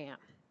Abraham.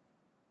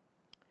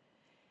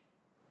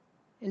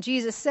 And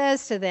Jesus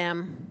says to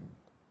them,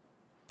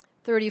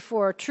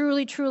 34,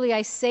 "Truly, truly,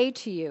 I say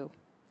to you,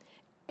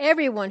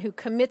 everyone who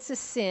commits a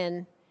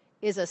sin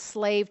is a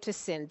slave to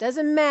sin."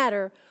 Doesn't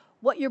matter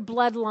what your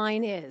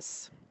bloodline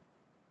is.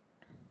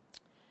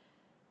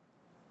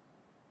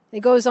 He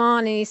goes on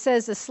and he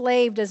says the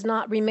slave does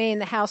not remain in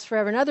the house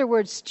forever. In other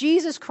words,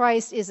 Jesus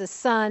Christ is a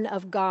son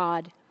of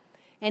God,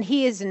 and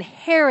he has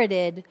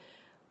inherited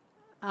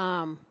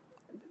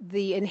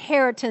the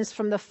inheritance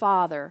from the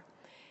Father.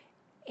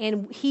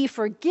 And he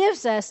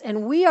forgives us,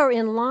 and we are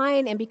in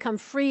line and become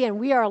free, and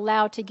we are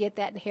allowed to get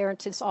that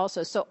inheritance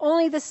also. So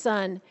only the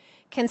Son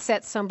can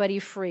set somebody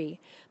free.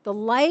 The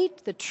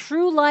light, the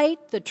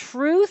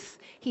truth,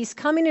 he's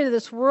coming into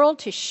this world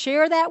to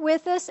share that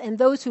with us, and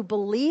those who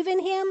believe in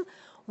him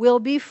will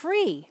be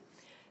free.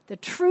 The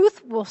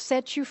truth will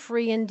set you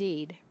free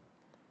indeed.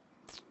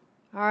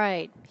 All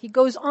right, he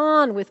goes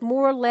on with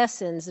more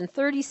lessons. In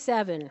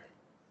 37,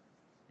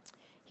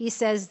 he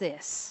says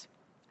this.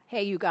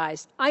 Hey, you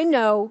guys, I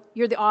know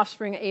you're the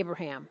offspring of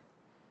Abraham.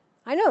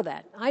 I know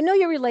that. I know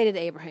you're related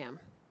to Abraham.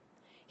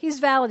 He's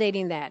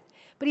validating that.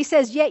 But he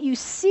says, yet you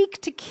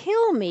seek to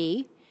kill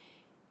me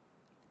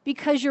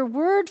because your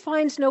word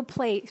finds no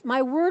place.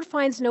 My word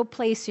finds no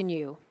place in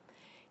you.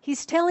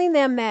 He's telling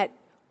them that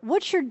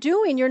what you're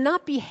doing, you're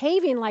not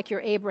behaving like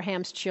you're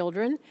Abraham's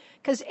children,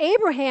 because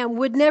Abraham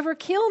would never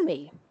kill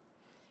me.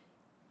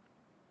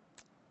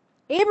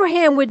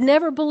 Abraham would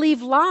never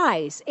believe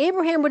lies.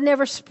 Abraham would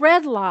never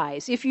spread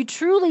lies. If you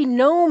truly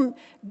know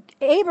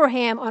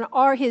Abraham and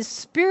are his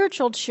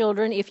spiritual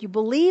children, if you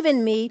believe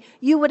in me,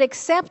 you would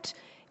accept,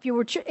 if you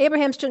were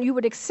Abraham's children, you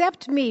would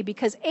accept me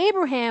because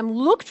Abraham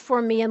looked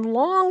for me and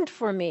longed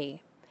for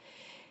me.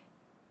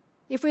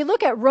 If we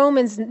look at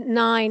Romans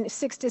 9,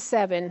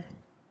 6-7,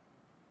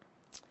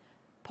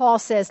 Paul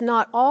says,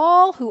 not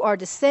all who are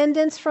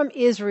descendants from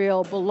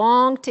Israel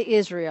belong to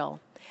Israel,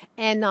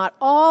 and not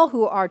all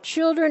who are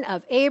children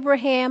of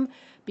Abraham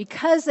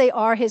because they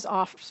are his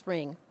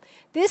offspring.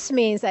 This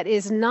means that it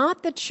is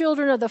not the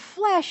children of the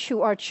flesh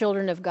who are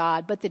children of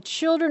God, but the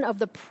children of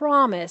the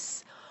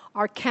promise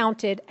are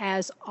counted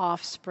as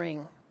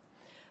offspring.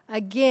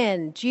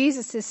 Again,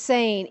 Jesus is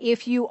saying,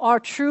 if you are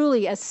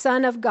truly a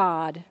son of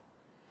God,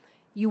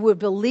 you would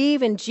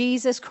believe in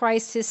Jesus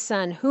Christ, his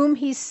Son, whom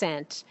he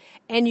sent,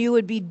 and you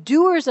would be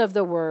doers of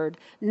the word,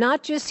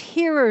 not just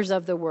hearers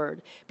of the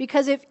word.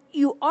 Because if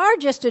you are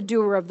just a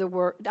doer of the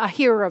word, a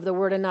hearer of the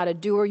word and not a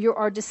doer, you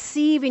are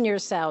deceiving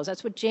yourselves.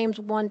 That's what James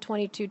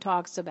 1:22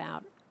 talks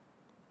about.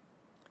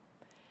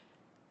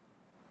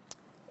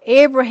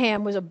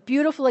 Abraham was a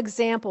beautiful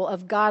example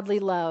of godly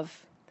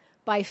love.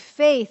 By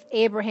faith,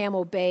 Abraham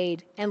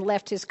obeyed and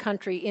left his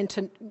country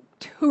into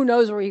who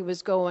knows where he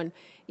was going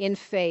in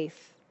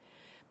faith.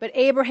 But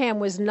Abraham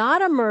was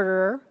not a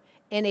murderer,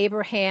 and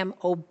Abraham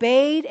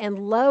obeyed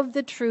and loved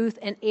the truth,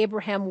 and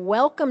Abraham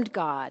welcomed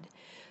God.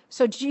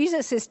 So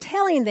Jesus is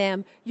telling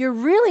them, you're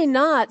really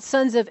not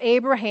sons of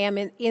Abraham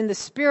in the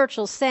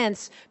spiritual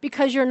sense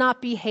because you're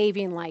not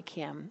behaving like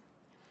him.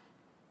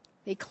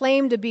 They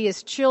claimed to be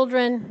his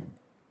children,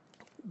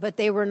 but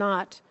they were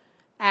not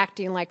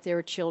acting like they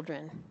were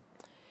children.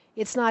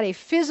 It's not a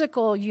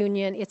physical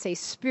union, it's a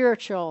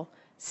spiritual,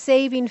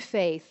 saving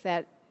faith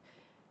that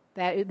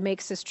it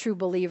makes us true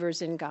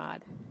believers in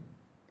God.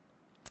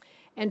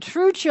 And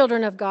true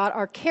children of God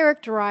are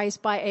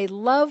characterized by a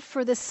love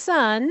for the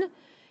Son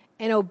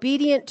and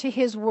obedient to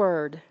his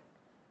word.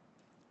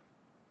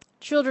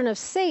 Children of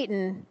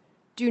Satan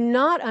do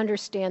not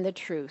understand the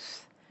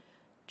truth.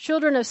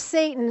 Children of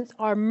Satan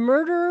are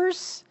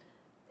murderers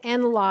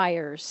and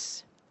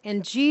liars.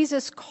 And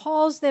Jesus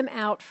calls them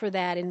out for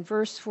that in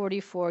verse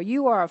 44.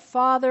 You are a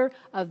father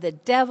of the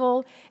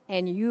devil,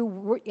 and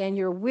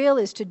your will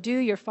is to do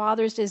your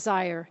father's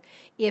desire.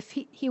 If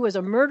he was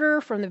a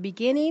murderer from the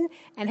beginning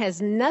and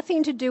has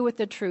nothing to do with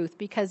the truth,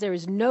 because there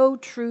is no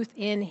truth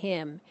in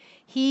him.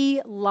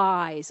 He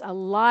lies, a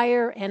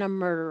liar and a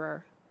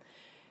murderer.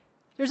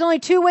 There's only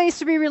two ways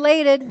to be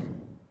related.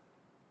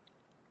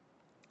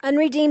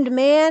 Unredeemed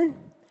man,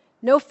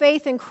 no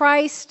faith in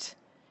Christ.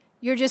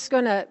 You're just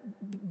going to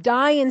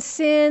die in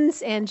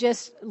sins and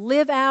just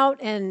live out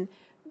and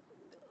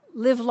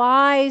live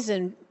lies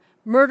and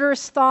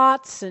murderous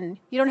thoughts, and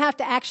you don't have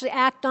to actually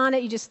act on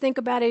it. You just think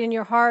about it in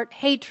your heart,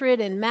 hatred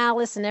and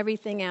malice and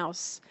everything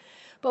else.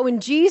 But when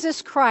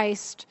Jesus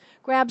Christ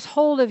grabs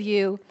hold of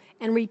you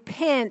and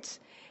repent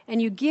and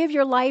you give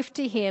your life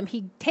to him,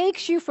 he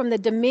takes you from the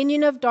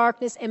dominion of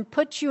darkness and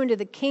puts you into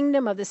the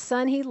kingdom of the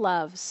Son he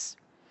loves.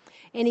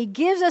 And he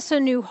gives us a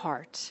new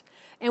heart.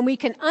 And we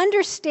can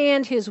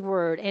understand his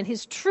word, and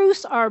his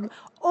truths are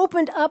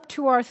opened up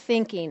to our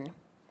thinking.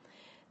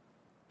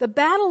 The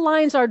battle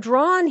lines are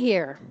drawn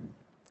here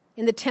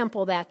in the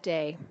temple that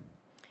day.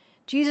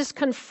 Jesus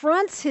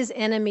confronts his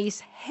enemies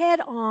head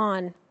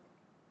on.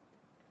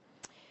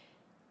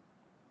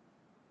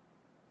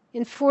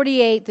 In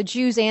 48, the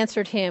Jews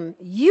answered him,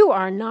 "You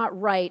are not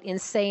right in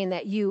saying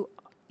that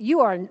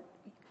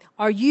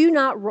are we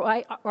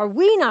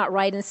not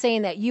right in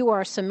saying that you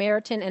are a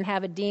Samaritan and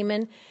have a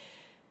demon?"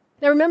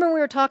 Now, remember when we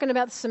were talking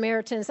about the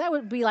Samaritans? That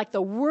would be like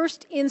the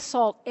worst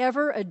insult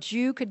ever a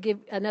Jew could give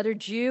another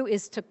Jew,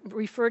 is to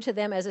refer to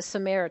them as a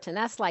Samaritan.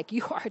 That's like,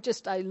 you are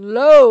just a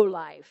low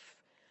life.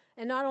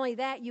 And not only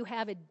that, you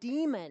have a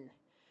demon.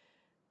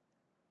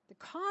 The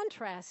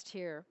contrast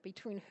here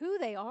between who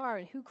they are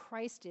and who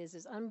Christ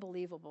is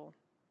unbelievable.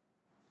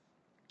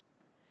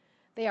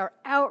 They are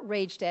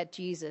outraged at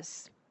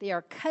Jesus. They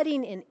are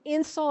cutting and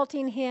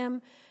insulting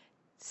him,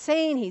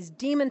 saying he's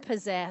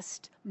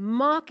demon-possessed,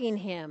 mocking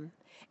him.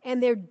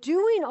 And they're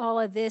doing all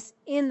of this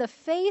in the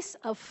face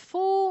of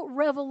full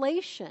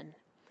revelation,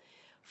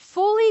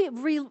 fully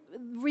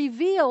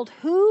revealed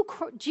who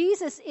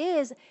Jesus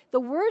is, the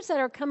words that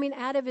are coming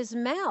out of his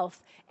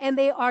mouth, and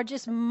they are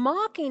just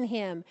mocking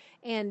him.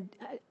 And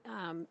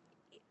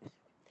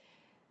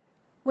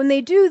when they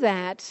do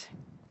that,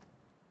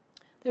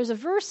 there's a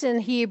verse in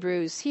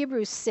Hebrews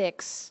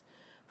 6,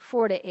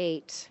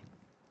 4-8,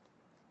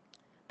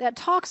 that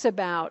talks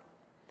about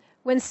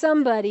when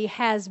somebody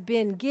has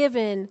been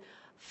given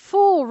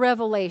full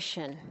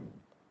revelation,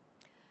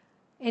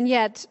 and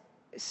yet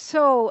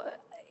so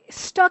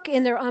stuck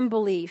in their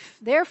unbelief.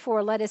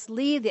 Therefore, let us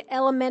leave the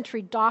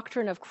elementary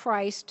doctrine of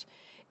Christ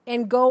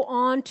and go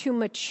on to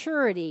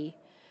maturity,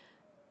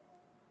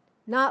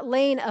 not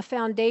laying a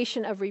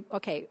foundation of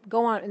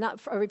not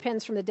a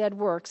repentance from the dead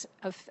works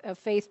of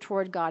faith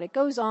toward God. It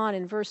goes on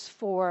in verse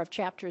 4 of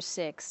chapter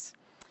 6.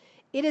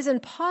 It is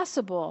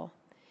impossible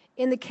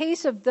in the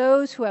case of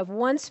those who have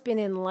once been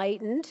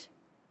enlightened.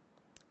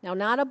 Now,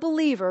 not a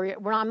believer.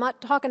 I'm not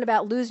talking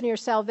about losing your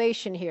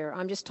salvation here.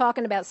 I'm just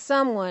talking about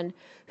someone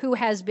who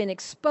has been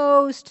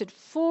exposed to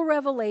full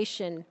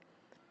revelation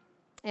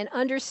and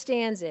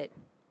understands it.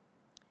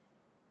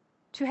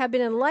 To have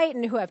been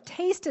enlightened, who have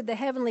tasted the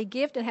heavenly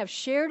gift and have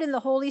shared in the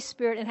Holy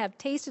Spirit and have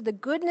tasted the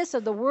goodness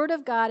of the Word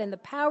of God and the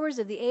powers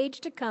of the age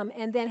to come,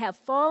 and then have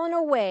fallen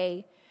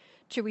away,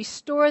 to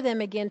restore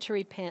them again to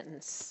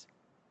repentance.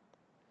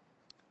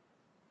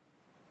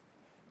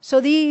 So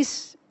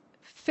these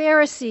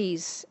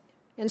Pharisees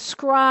and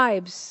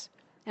scribes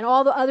and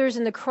all the others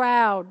in the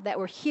crowd that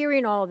were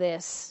hearing all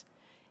this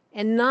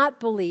and not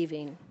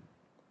believing,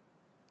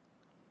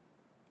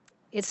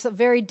 it's a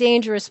very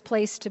dangerous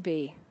place to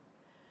be.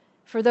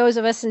 For those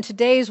of us in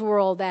today's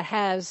world that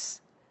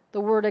has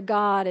the Word of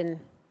God and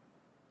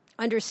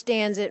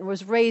understands it and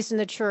was raised in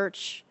the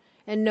church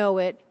and know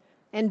it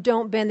and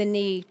don't bend the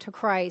knee to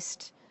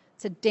Christ,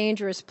 it's a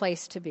dangerous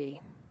place to be.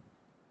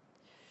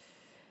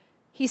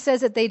 He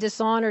says that they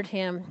dishonored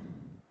him.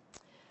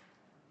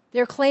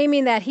 They're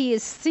claiming that he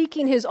is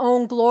seeking his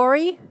own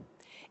glory.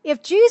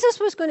 If Jesus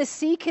was going to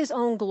seek his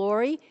own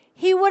glory,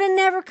 he would have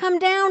never come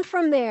down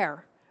from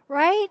there,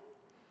 right?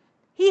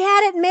 He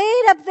had it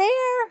made up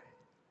there.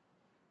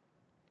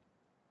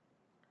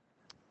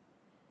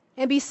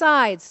 And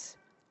besides,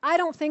 I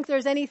don't think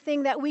there's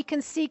anything that we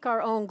can seek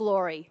our own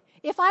glory.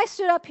 If I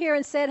stood up here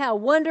and said how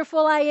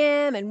wonderful I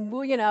am and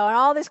and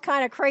all this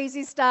kind of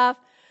crazy stuff,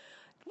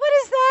 what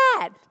is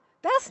that?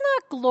 That's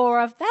not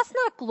glory. That's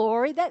not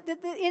glory.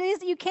 It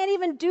is. You can't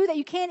even do that.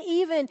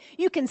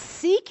 You can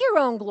seek your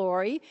own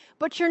glory,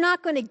 but you're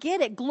not going to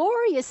get it.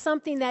 Glory is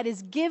something that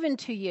is given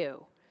to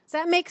you. Does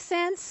that make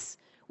sense?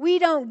 We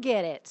don't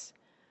get it.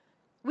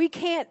 We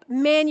can't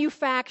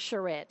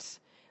manufacture it.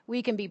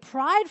 We can be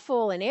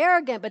prideful and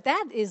arrogant, but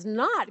that is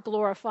not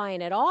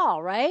glorifying at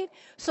all, right?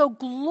 So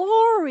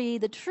glory,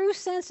 the true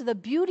sense of the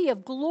beauty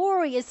of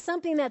glory, is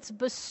something that's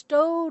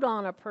bestowed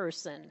on a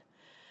person.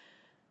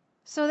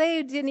 So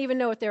they didn't even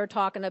know what they were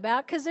talking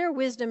about because their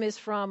wisdom is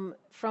from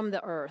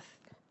the earth.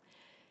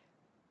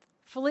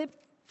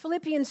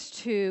 Philippians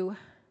 2,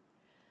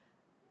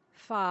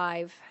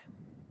 5.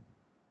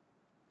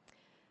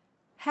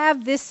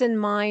 Have this in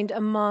mind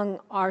among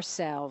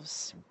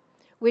ourselves,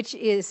 which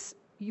is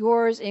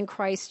yours in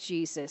Christ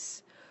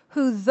Jesus,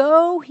 who,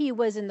 though he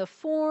was in the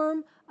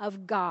form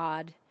of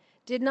God,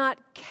 did not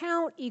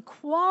count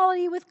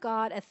equality with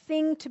God a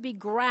thing to be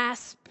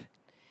grasped.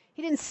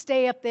 He didn't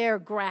stay up there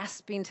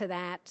grasping to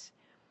that.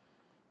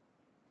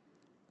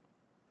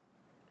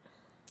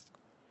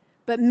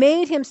 But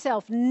made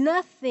himself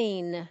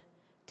nothing,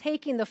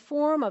 taking the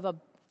form of a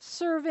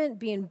servant,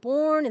 being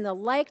born in the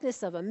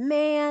likeness of a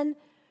man,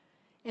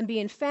 and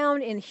being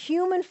found in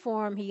human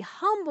form, he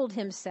humbled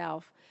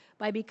himself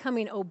by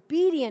becoming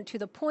obedient to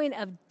the point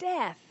of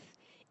death,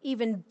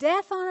 even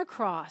death on a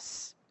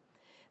cross.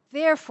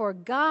 Therefore,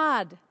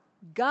 God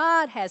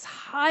has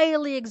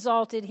highly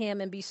exalted him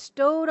and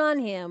bestowed on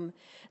him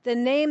the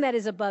name that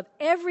is above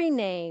every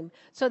name,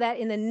 so that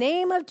in the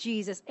name of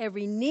Jesus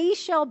every knee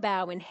shall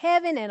bow in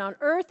heaven and on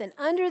earth and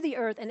under the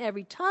earth, and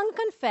every tongue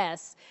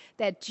confess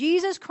that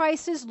Jesus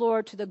Christ is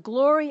Lord, to the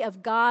glory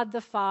of God the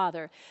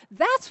Father.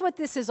 That's what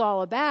this is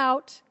all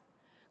about,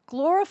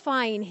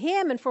 glorifying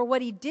him and for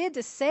what he did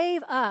to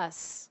save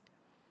us.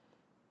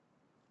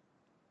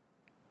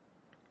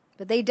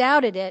 But they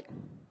doubted it.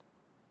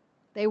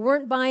 They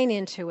weren't buying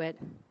into it.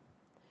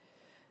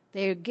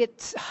 They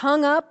get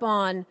hung up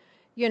on,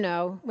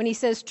 when he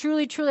says,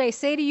 truly, truly, I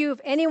say to you,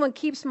 if anyone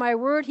keeps my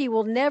word, he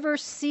will never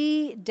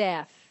see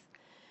death.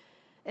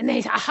 And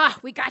they say, aha,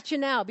 we got you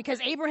now,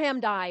 because Abraham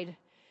died.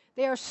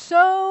 They are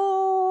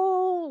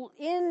so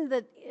in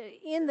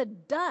the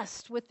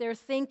dust with their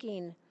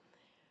thinking.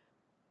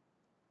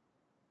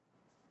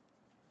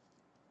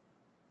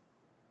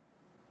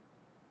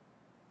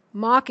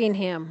 Mocking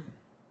him.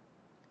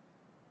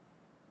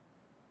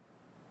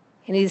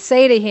 And he'd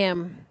say to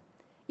him,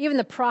 even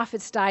the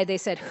prophets died, they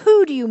said,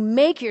 who do you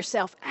make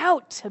yourself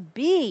out to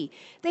be?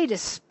 They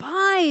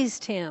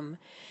despised him.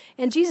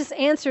 And Jesus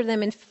answered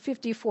them in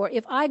 54,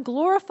 if I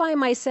glorify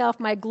myself,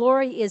 my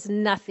glory is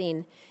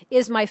nothing. It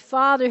is my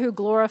Father who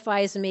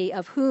glorifies me,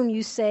 of whom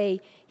you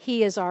say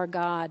he is our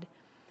God.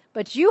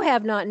 But you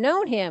have not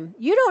known him.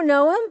 You don't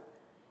know him.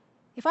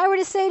 If I were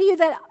to say to you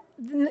that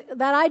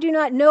I do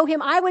not know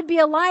him, I would be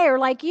a liar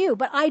like you.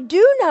 But I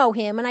do know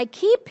him, and I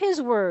keep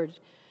his word.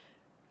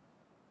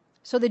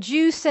 So the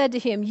Jews said to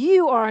him,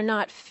 you are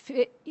not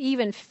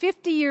even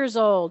 50 years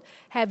old.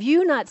 Have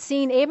you not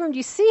seen Abraham? Do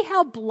you see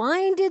how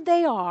blinded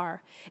they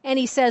are? And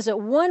he says it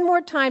one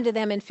more time to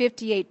them in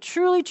 58.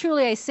 Truly,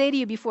 truly, I say to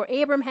you, before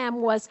Abraham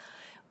was,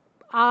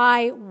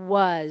 I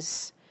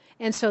was.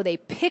 And so they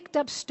picked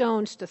up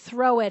stones to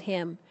throw at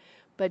him,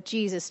 but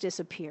Jesus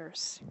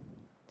disappears.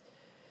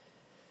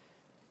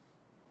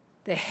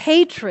 The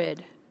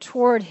hatred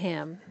toward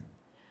him.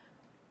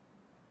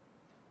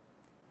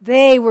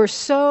 They were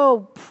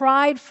so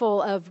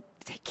prideful of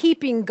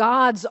keeping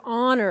God's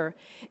honor,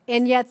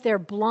 and yet their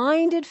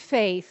blinded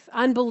faith,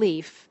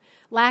 unbelief,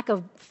 lack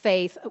of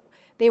faith,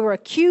 they were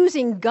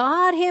accusing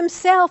God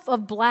himself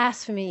of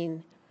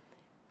blaspheming.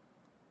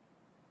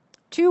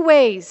 Two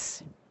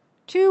ways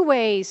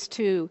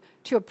to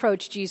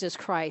approach Jesus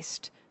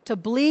Christ: to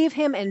believe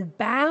him and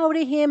bow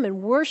to him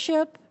and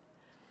worship,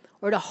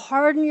 or to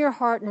harden your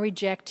heart and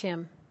reject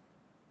him.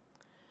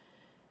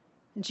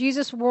 And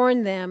Jesus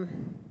warned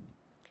them,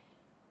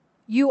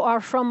 you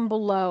are from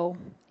below,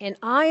 and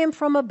I am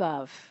from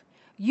above.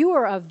 You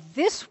are of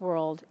this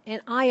world,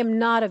 and I am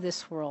not of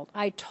this world.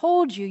 I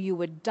told you you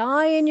would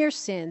die in your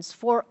sins,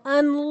 for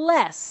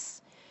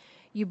unless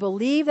you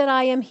believe that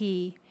I am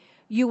he,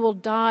 you will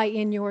die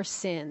in your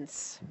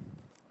sins.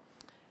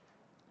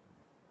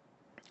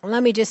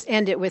 Let me just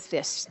end it with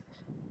this.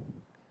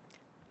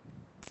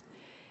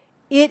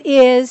 It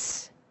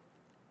is,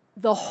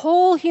 the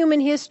whole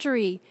human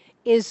history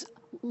is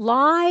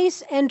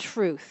lies and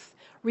truth.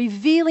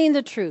 Revealing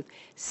the truth.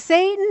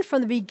 Satan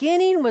from the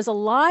beginning was a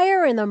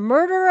liar and a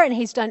murderer, and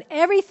he's done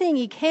everything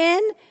he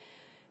can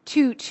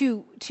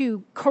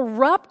to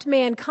corrupt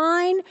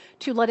mankind,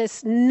 to let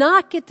us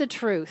not get the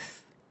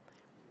truth.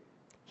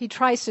 He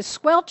tries to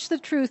squelch the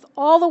truth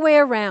all the way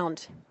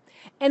around.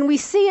 And we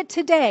see it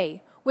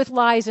today with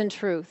lies and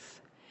truth.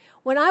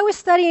 When I was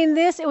studying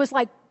this, it was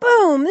like,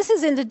 boom, this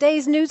is in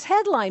today's news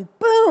headline.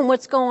 Boom,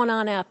 what's going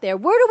on out there?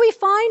 Where do we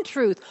find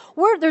truth?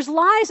 There's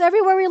lies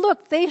everywhere we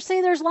look. They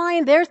say there's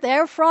lying, there's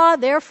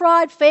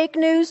fraud, fake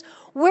news.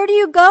 Where do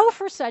you go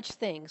for such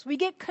things? We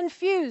get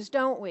confused,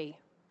 don't we?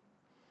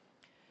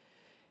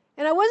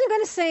 And I wasn't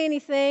going to say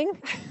anything.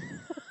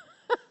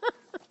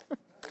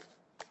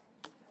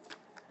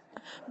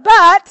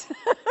 But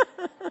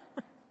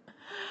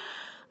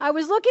I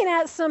was looking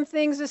at some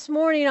things this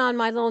morning on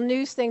my little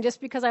news thing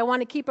just because I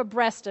want to keep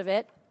abreast of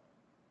it.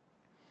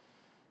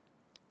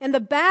 And the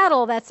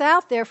battle that's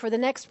out there for the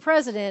next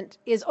president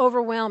is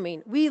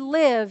overwhelming. We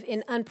live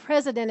in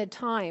unprecedented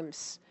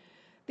times.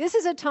 This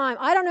is a time,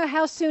 I don't know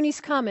how soon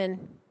he's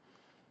coming,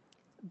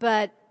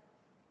 but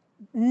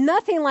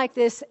nothing like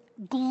this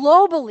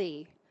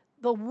globally.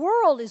 The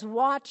world is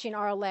watching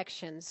our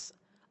elections.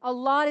 A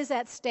lot is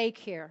at stake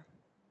here.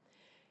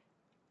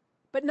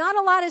 But not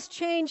a lot has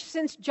changed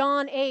since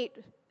John 8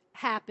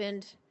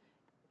 happened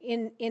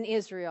in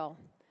Israel,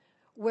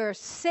 where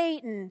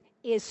Satan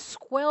is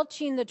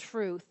squelching the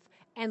truth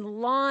and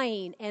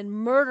lying and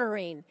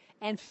murdering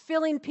and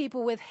filling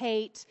people with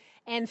hate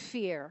and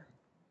fear.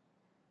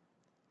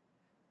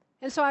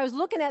 And so I was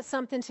looking at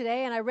something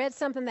today, and I read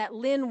something that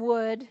Lynn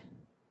Wood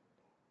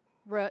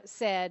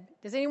said.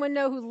 Does anyone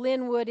know who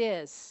Lynn Wood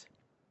is?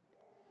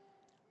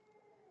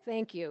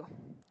 Thank you.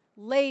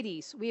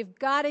 Ladies, we've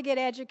got to get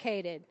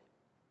educated.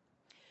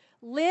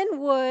 Lynn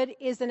Wood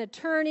is an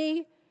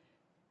attorney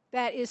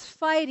that is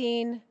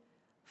fighting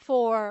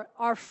for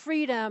our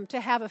freedom to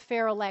have a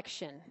fair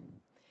election.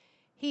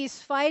 He's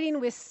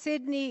fighting with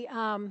Sidney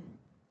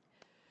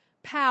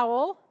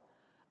Powell,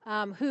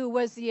 who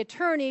was the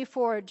attorney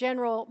for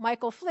General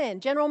Michael Flynn.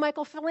 General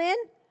Michael Flynn?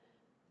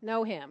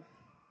 Know him.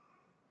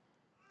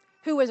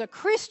 Who was a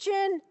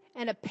Christian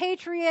and a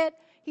patriot.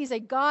 He's a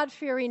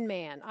God-fearing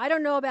man. I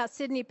don't know about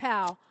Sidney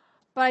Powell,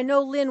 but I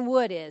know Lynn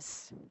Wood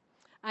is.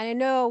 I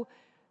know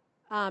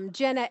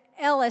Jenna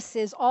Ellis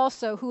is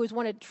also, who is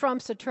one of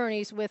Trump's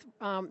attorneys with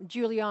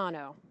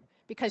Giuliano,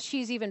 because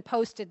she's even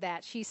posted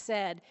that. She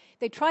said,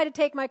 they try to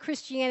take my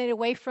Christianity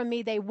away from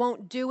me. They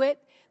won't do it.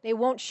 They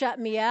won't shut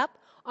me up.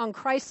 On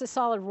Christ the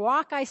solid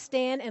rock I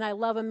stand, and I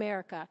love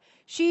America.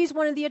 She's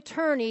one of the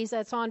attorneys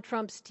that's on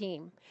Trump's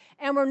team.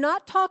 And we're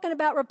not talking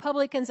about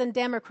Republicans and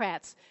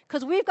Democrats,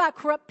 because we've got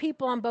corrupt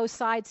people on both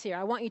sides here.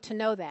 I want you to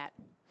know that.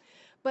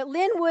 But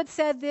Lynn Wood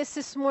said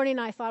this morning.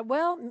 I thought,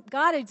 well,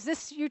 God, is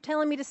this, you're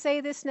telling me to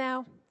say this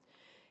now?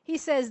 He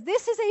says,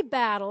 this is a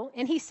battle.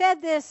 And he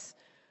said this,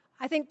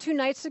 I think 2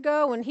 nights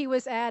ago, when he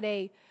was at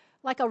a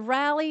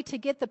rally to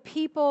get the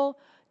people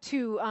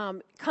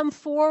to come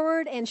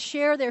forward and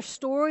share their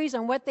stories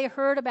on what they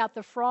heard about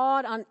the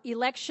fraud on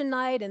election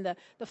night and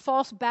the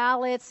false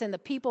ballots and the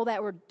people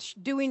that were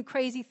doing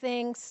crazy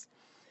things.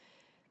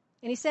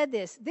 And he said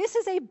this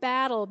is a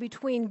battle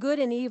between good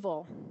and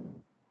evil.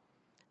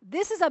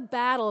 This is a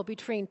battle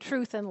between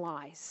truth and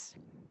lies.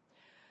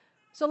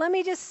 So let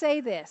me just say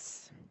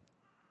this.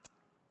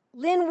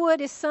 Lynn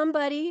Wood is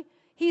somebody,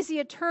 he's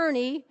the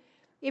attorney.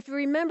 If you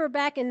remember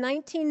back in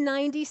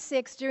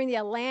 1996 during the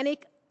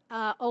Atlantic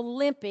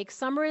Olympics,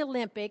 Summer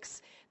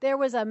Olympics, there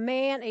was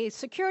a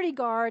security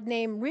guard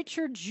named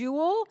Richard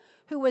Jewell,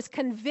 who was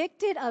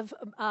convicted of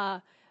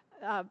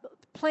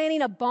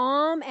planning a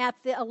bomb at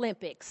the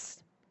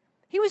Olympics.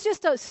 He was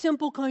just a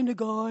simple kind of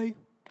guy.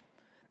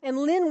 And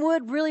Lynn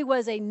Wood really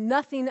was a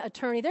nothing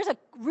attorney. There's a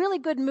really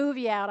good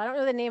movie out, I don't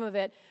know the name of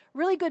it,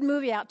 really good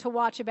movie out to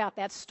watch about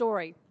that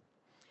story.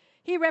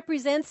 He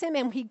represents him,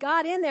 and he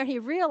got in there and he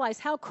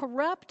realized how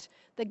corrupt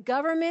the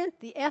government,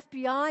 the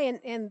FBI,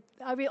 and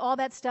all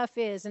that stuff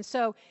is. And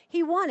so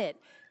he won it.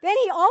 Then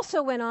he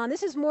also went on,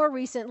 this is more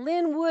recent,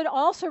 Lynn Wood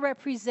also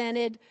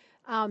represented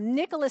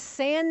Nicholas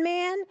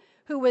Sandmann,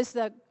 who was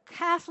the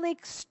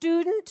Catholic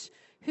student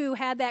who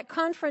had that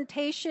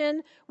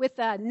confrontation with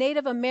a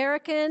Native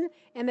American,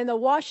 and then the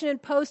Washington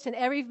Post and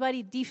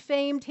everybody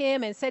defamed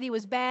him and said he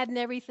was bad and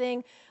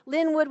everything.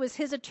 Lynn Wood was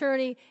his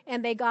attorney,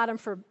 and they got him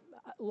for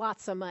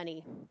lots of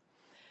money.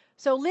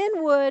 So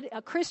Lynn Wood,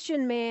 a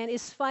Christian man,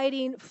 is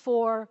fighting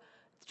for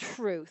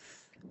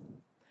truth.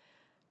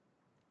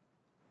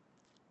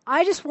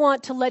 I just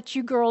want to let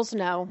you girls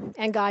know,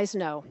 and guys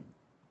know,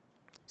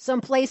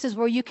 some places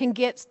where you can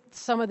get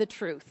some of the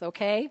truth,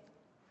 okay?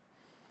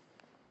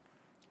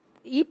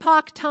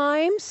 Epoch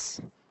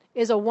Times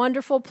is a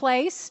wonderful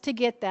place to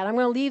get that. I'm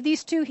going to leave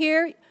these 2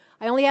 here.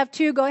 I only have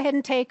 2. Go ahead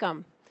and take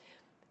them.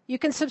 You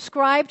can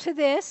subscribe to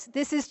this.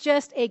 This is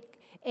just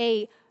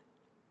a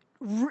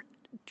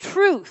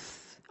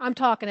truth I'm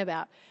talking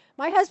about.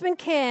 My husband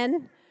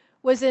Ken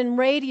was in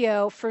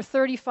radio for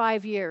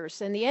 35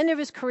 years. And the end of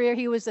his career,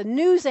 he was a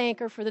news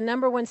anchor for the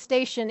 #1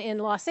 station in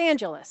Los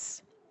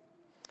Angeles.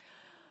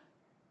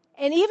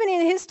 And even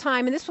in his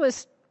time, and this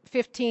was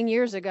 15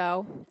 years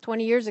ago,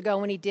 20 years ago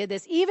when he did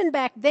this, even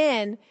back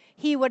then,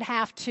 he would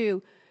have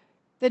to,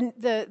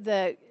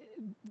 the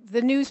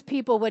news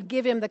people would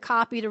give him the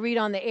copy to read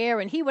on the air,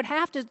 and he would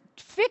have to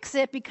fix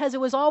it because it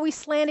was always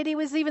slanted. He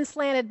was even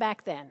slanted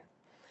back then.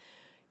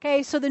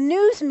 Okay, so the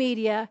news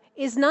media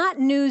is not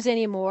news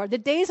anymore. The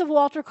days of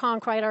Walter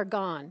Cronkite are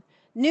gone.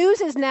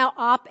 News is now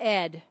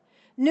op-ed.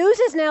 News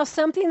is now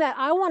something that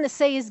I want to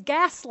say is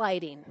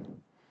gaslighting.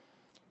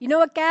 You know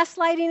what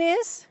gaslighting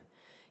is?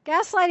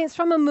 Gaslighting is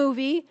from a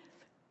movie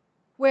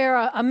where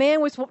a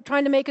man was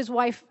trying to make his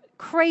wife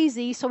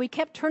crazy, so he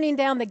kept turning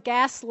down the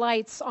gas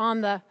lights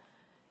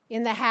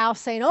in the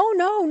house, saying, oh,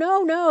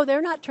 no,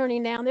 they're not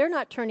turning down, they're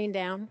not turning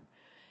down.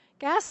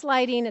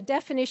 Gaslighting, a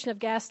definition of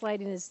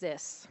gaslighting is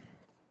this.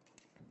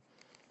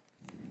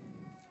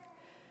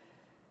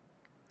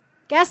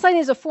 Gaslighting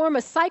is a form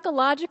of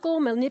psychological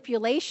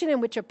manipulation in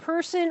which a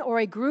person or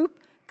a group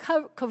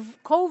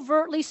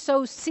covertly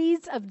sows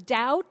seeds of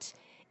doubt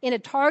in a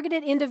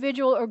targeted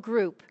individual or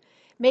group,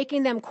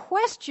 making them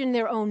question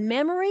their own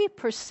memory,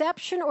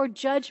 perception, or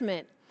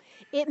judgment.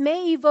 It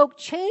may evoke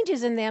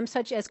changes in them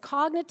such as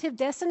cognitive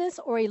dissonance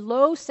or a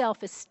low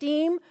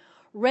self-esteem,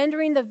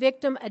 rendering the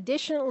victim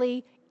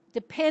additionally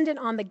dependent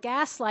on the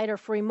gaslighter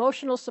for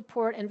emotional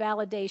support and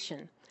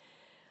validation.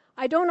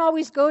 I don't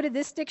always go to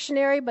this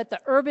dictionary, but the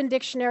Urban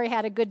Dictionary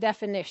had a good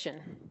definition.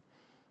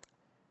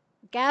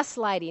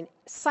 Gaslighting.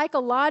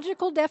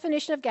 Psychological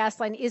definition of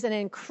gaslighting is an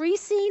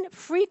increasing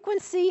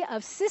frequency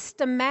of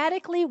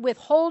systematically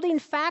withholding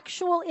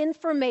factual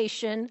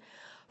information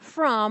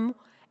from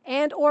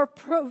and or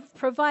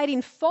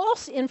providing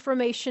false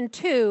information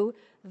to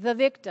the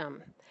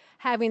victim,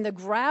 having the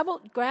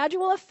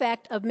gradual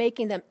effect of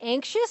making them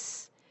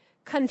anxious,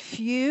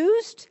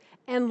 confused,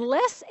 and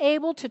less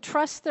able to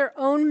trust their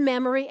own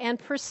memory and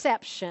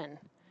perception.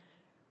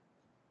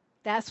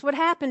 That's what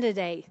happened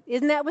today.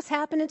 Isn't that what's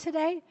happening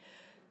today?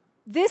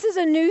 This is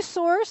a news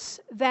source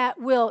that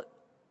will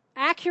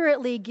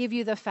accurately give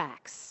you the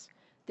facts.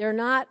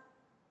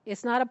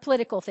 It's not a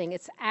political thing.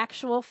 It's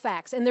actual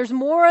facts. And there's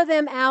more of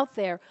them out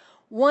there.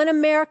 One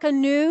America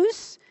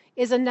News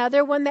is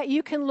another one that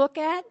you can look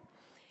at.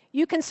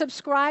 You can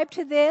subscribe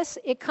to this.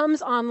 It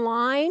comes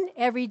online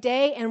every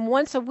day, and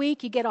once a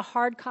week you get a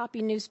hard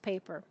copy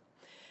newspaper.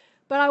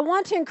 But I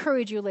want to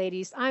encourage you,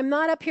 ladies. I'm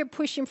not up here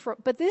pushing for,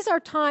 but these are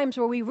times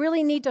where we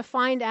really need to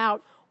find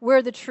out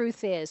where the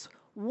truth is,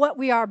 what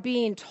we are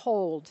being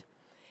told.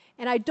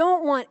 And I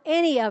don't want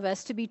any of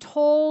us to be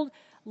told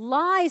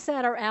lies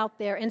that are out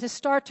there and to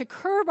start to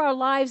curb our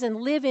lives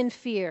and live in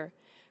fear.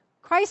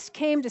 Christ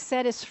came to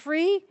set us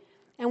free,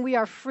 and we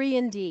are free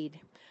indeed.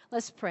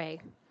 Let's pray.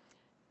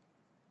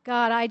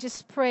 God, I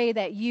just pray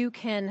that you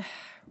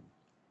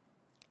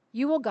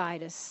will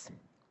guide us.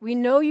 We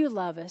know you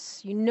love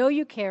us. You know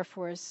you care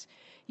for us.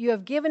 You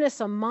have given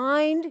us a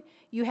mind.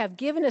 You have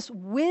given us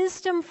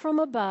wisdom from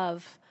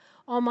above.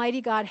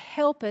 Almighty God,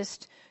 help us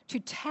to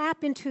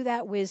tap into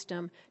that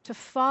wisdom, to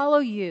follow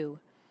you,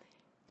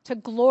 to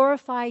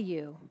glorify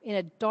you in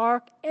a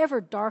dark,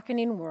 ever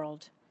darkening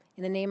world.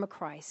 In the name of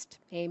Christ,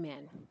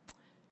 amen.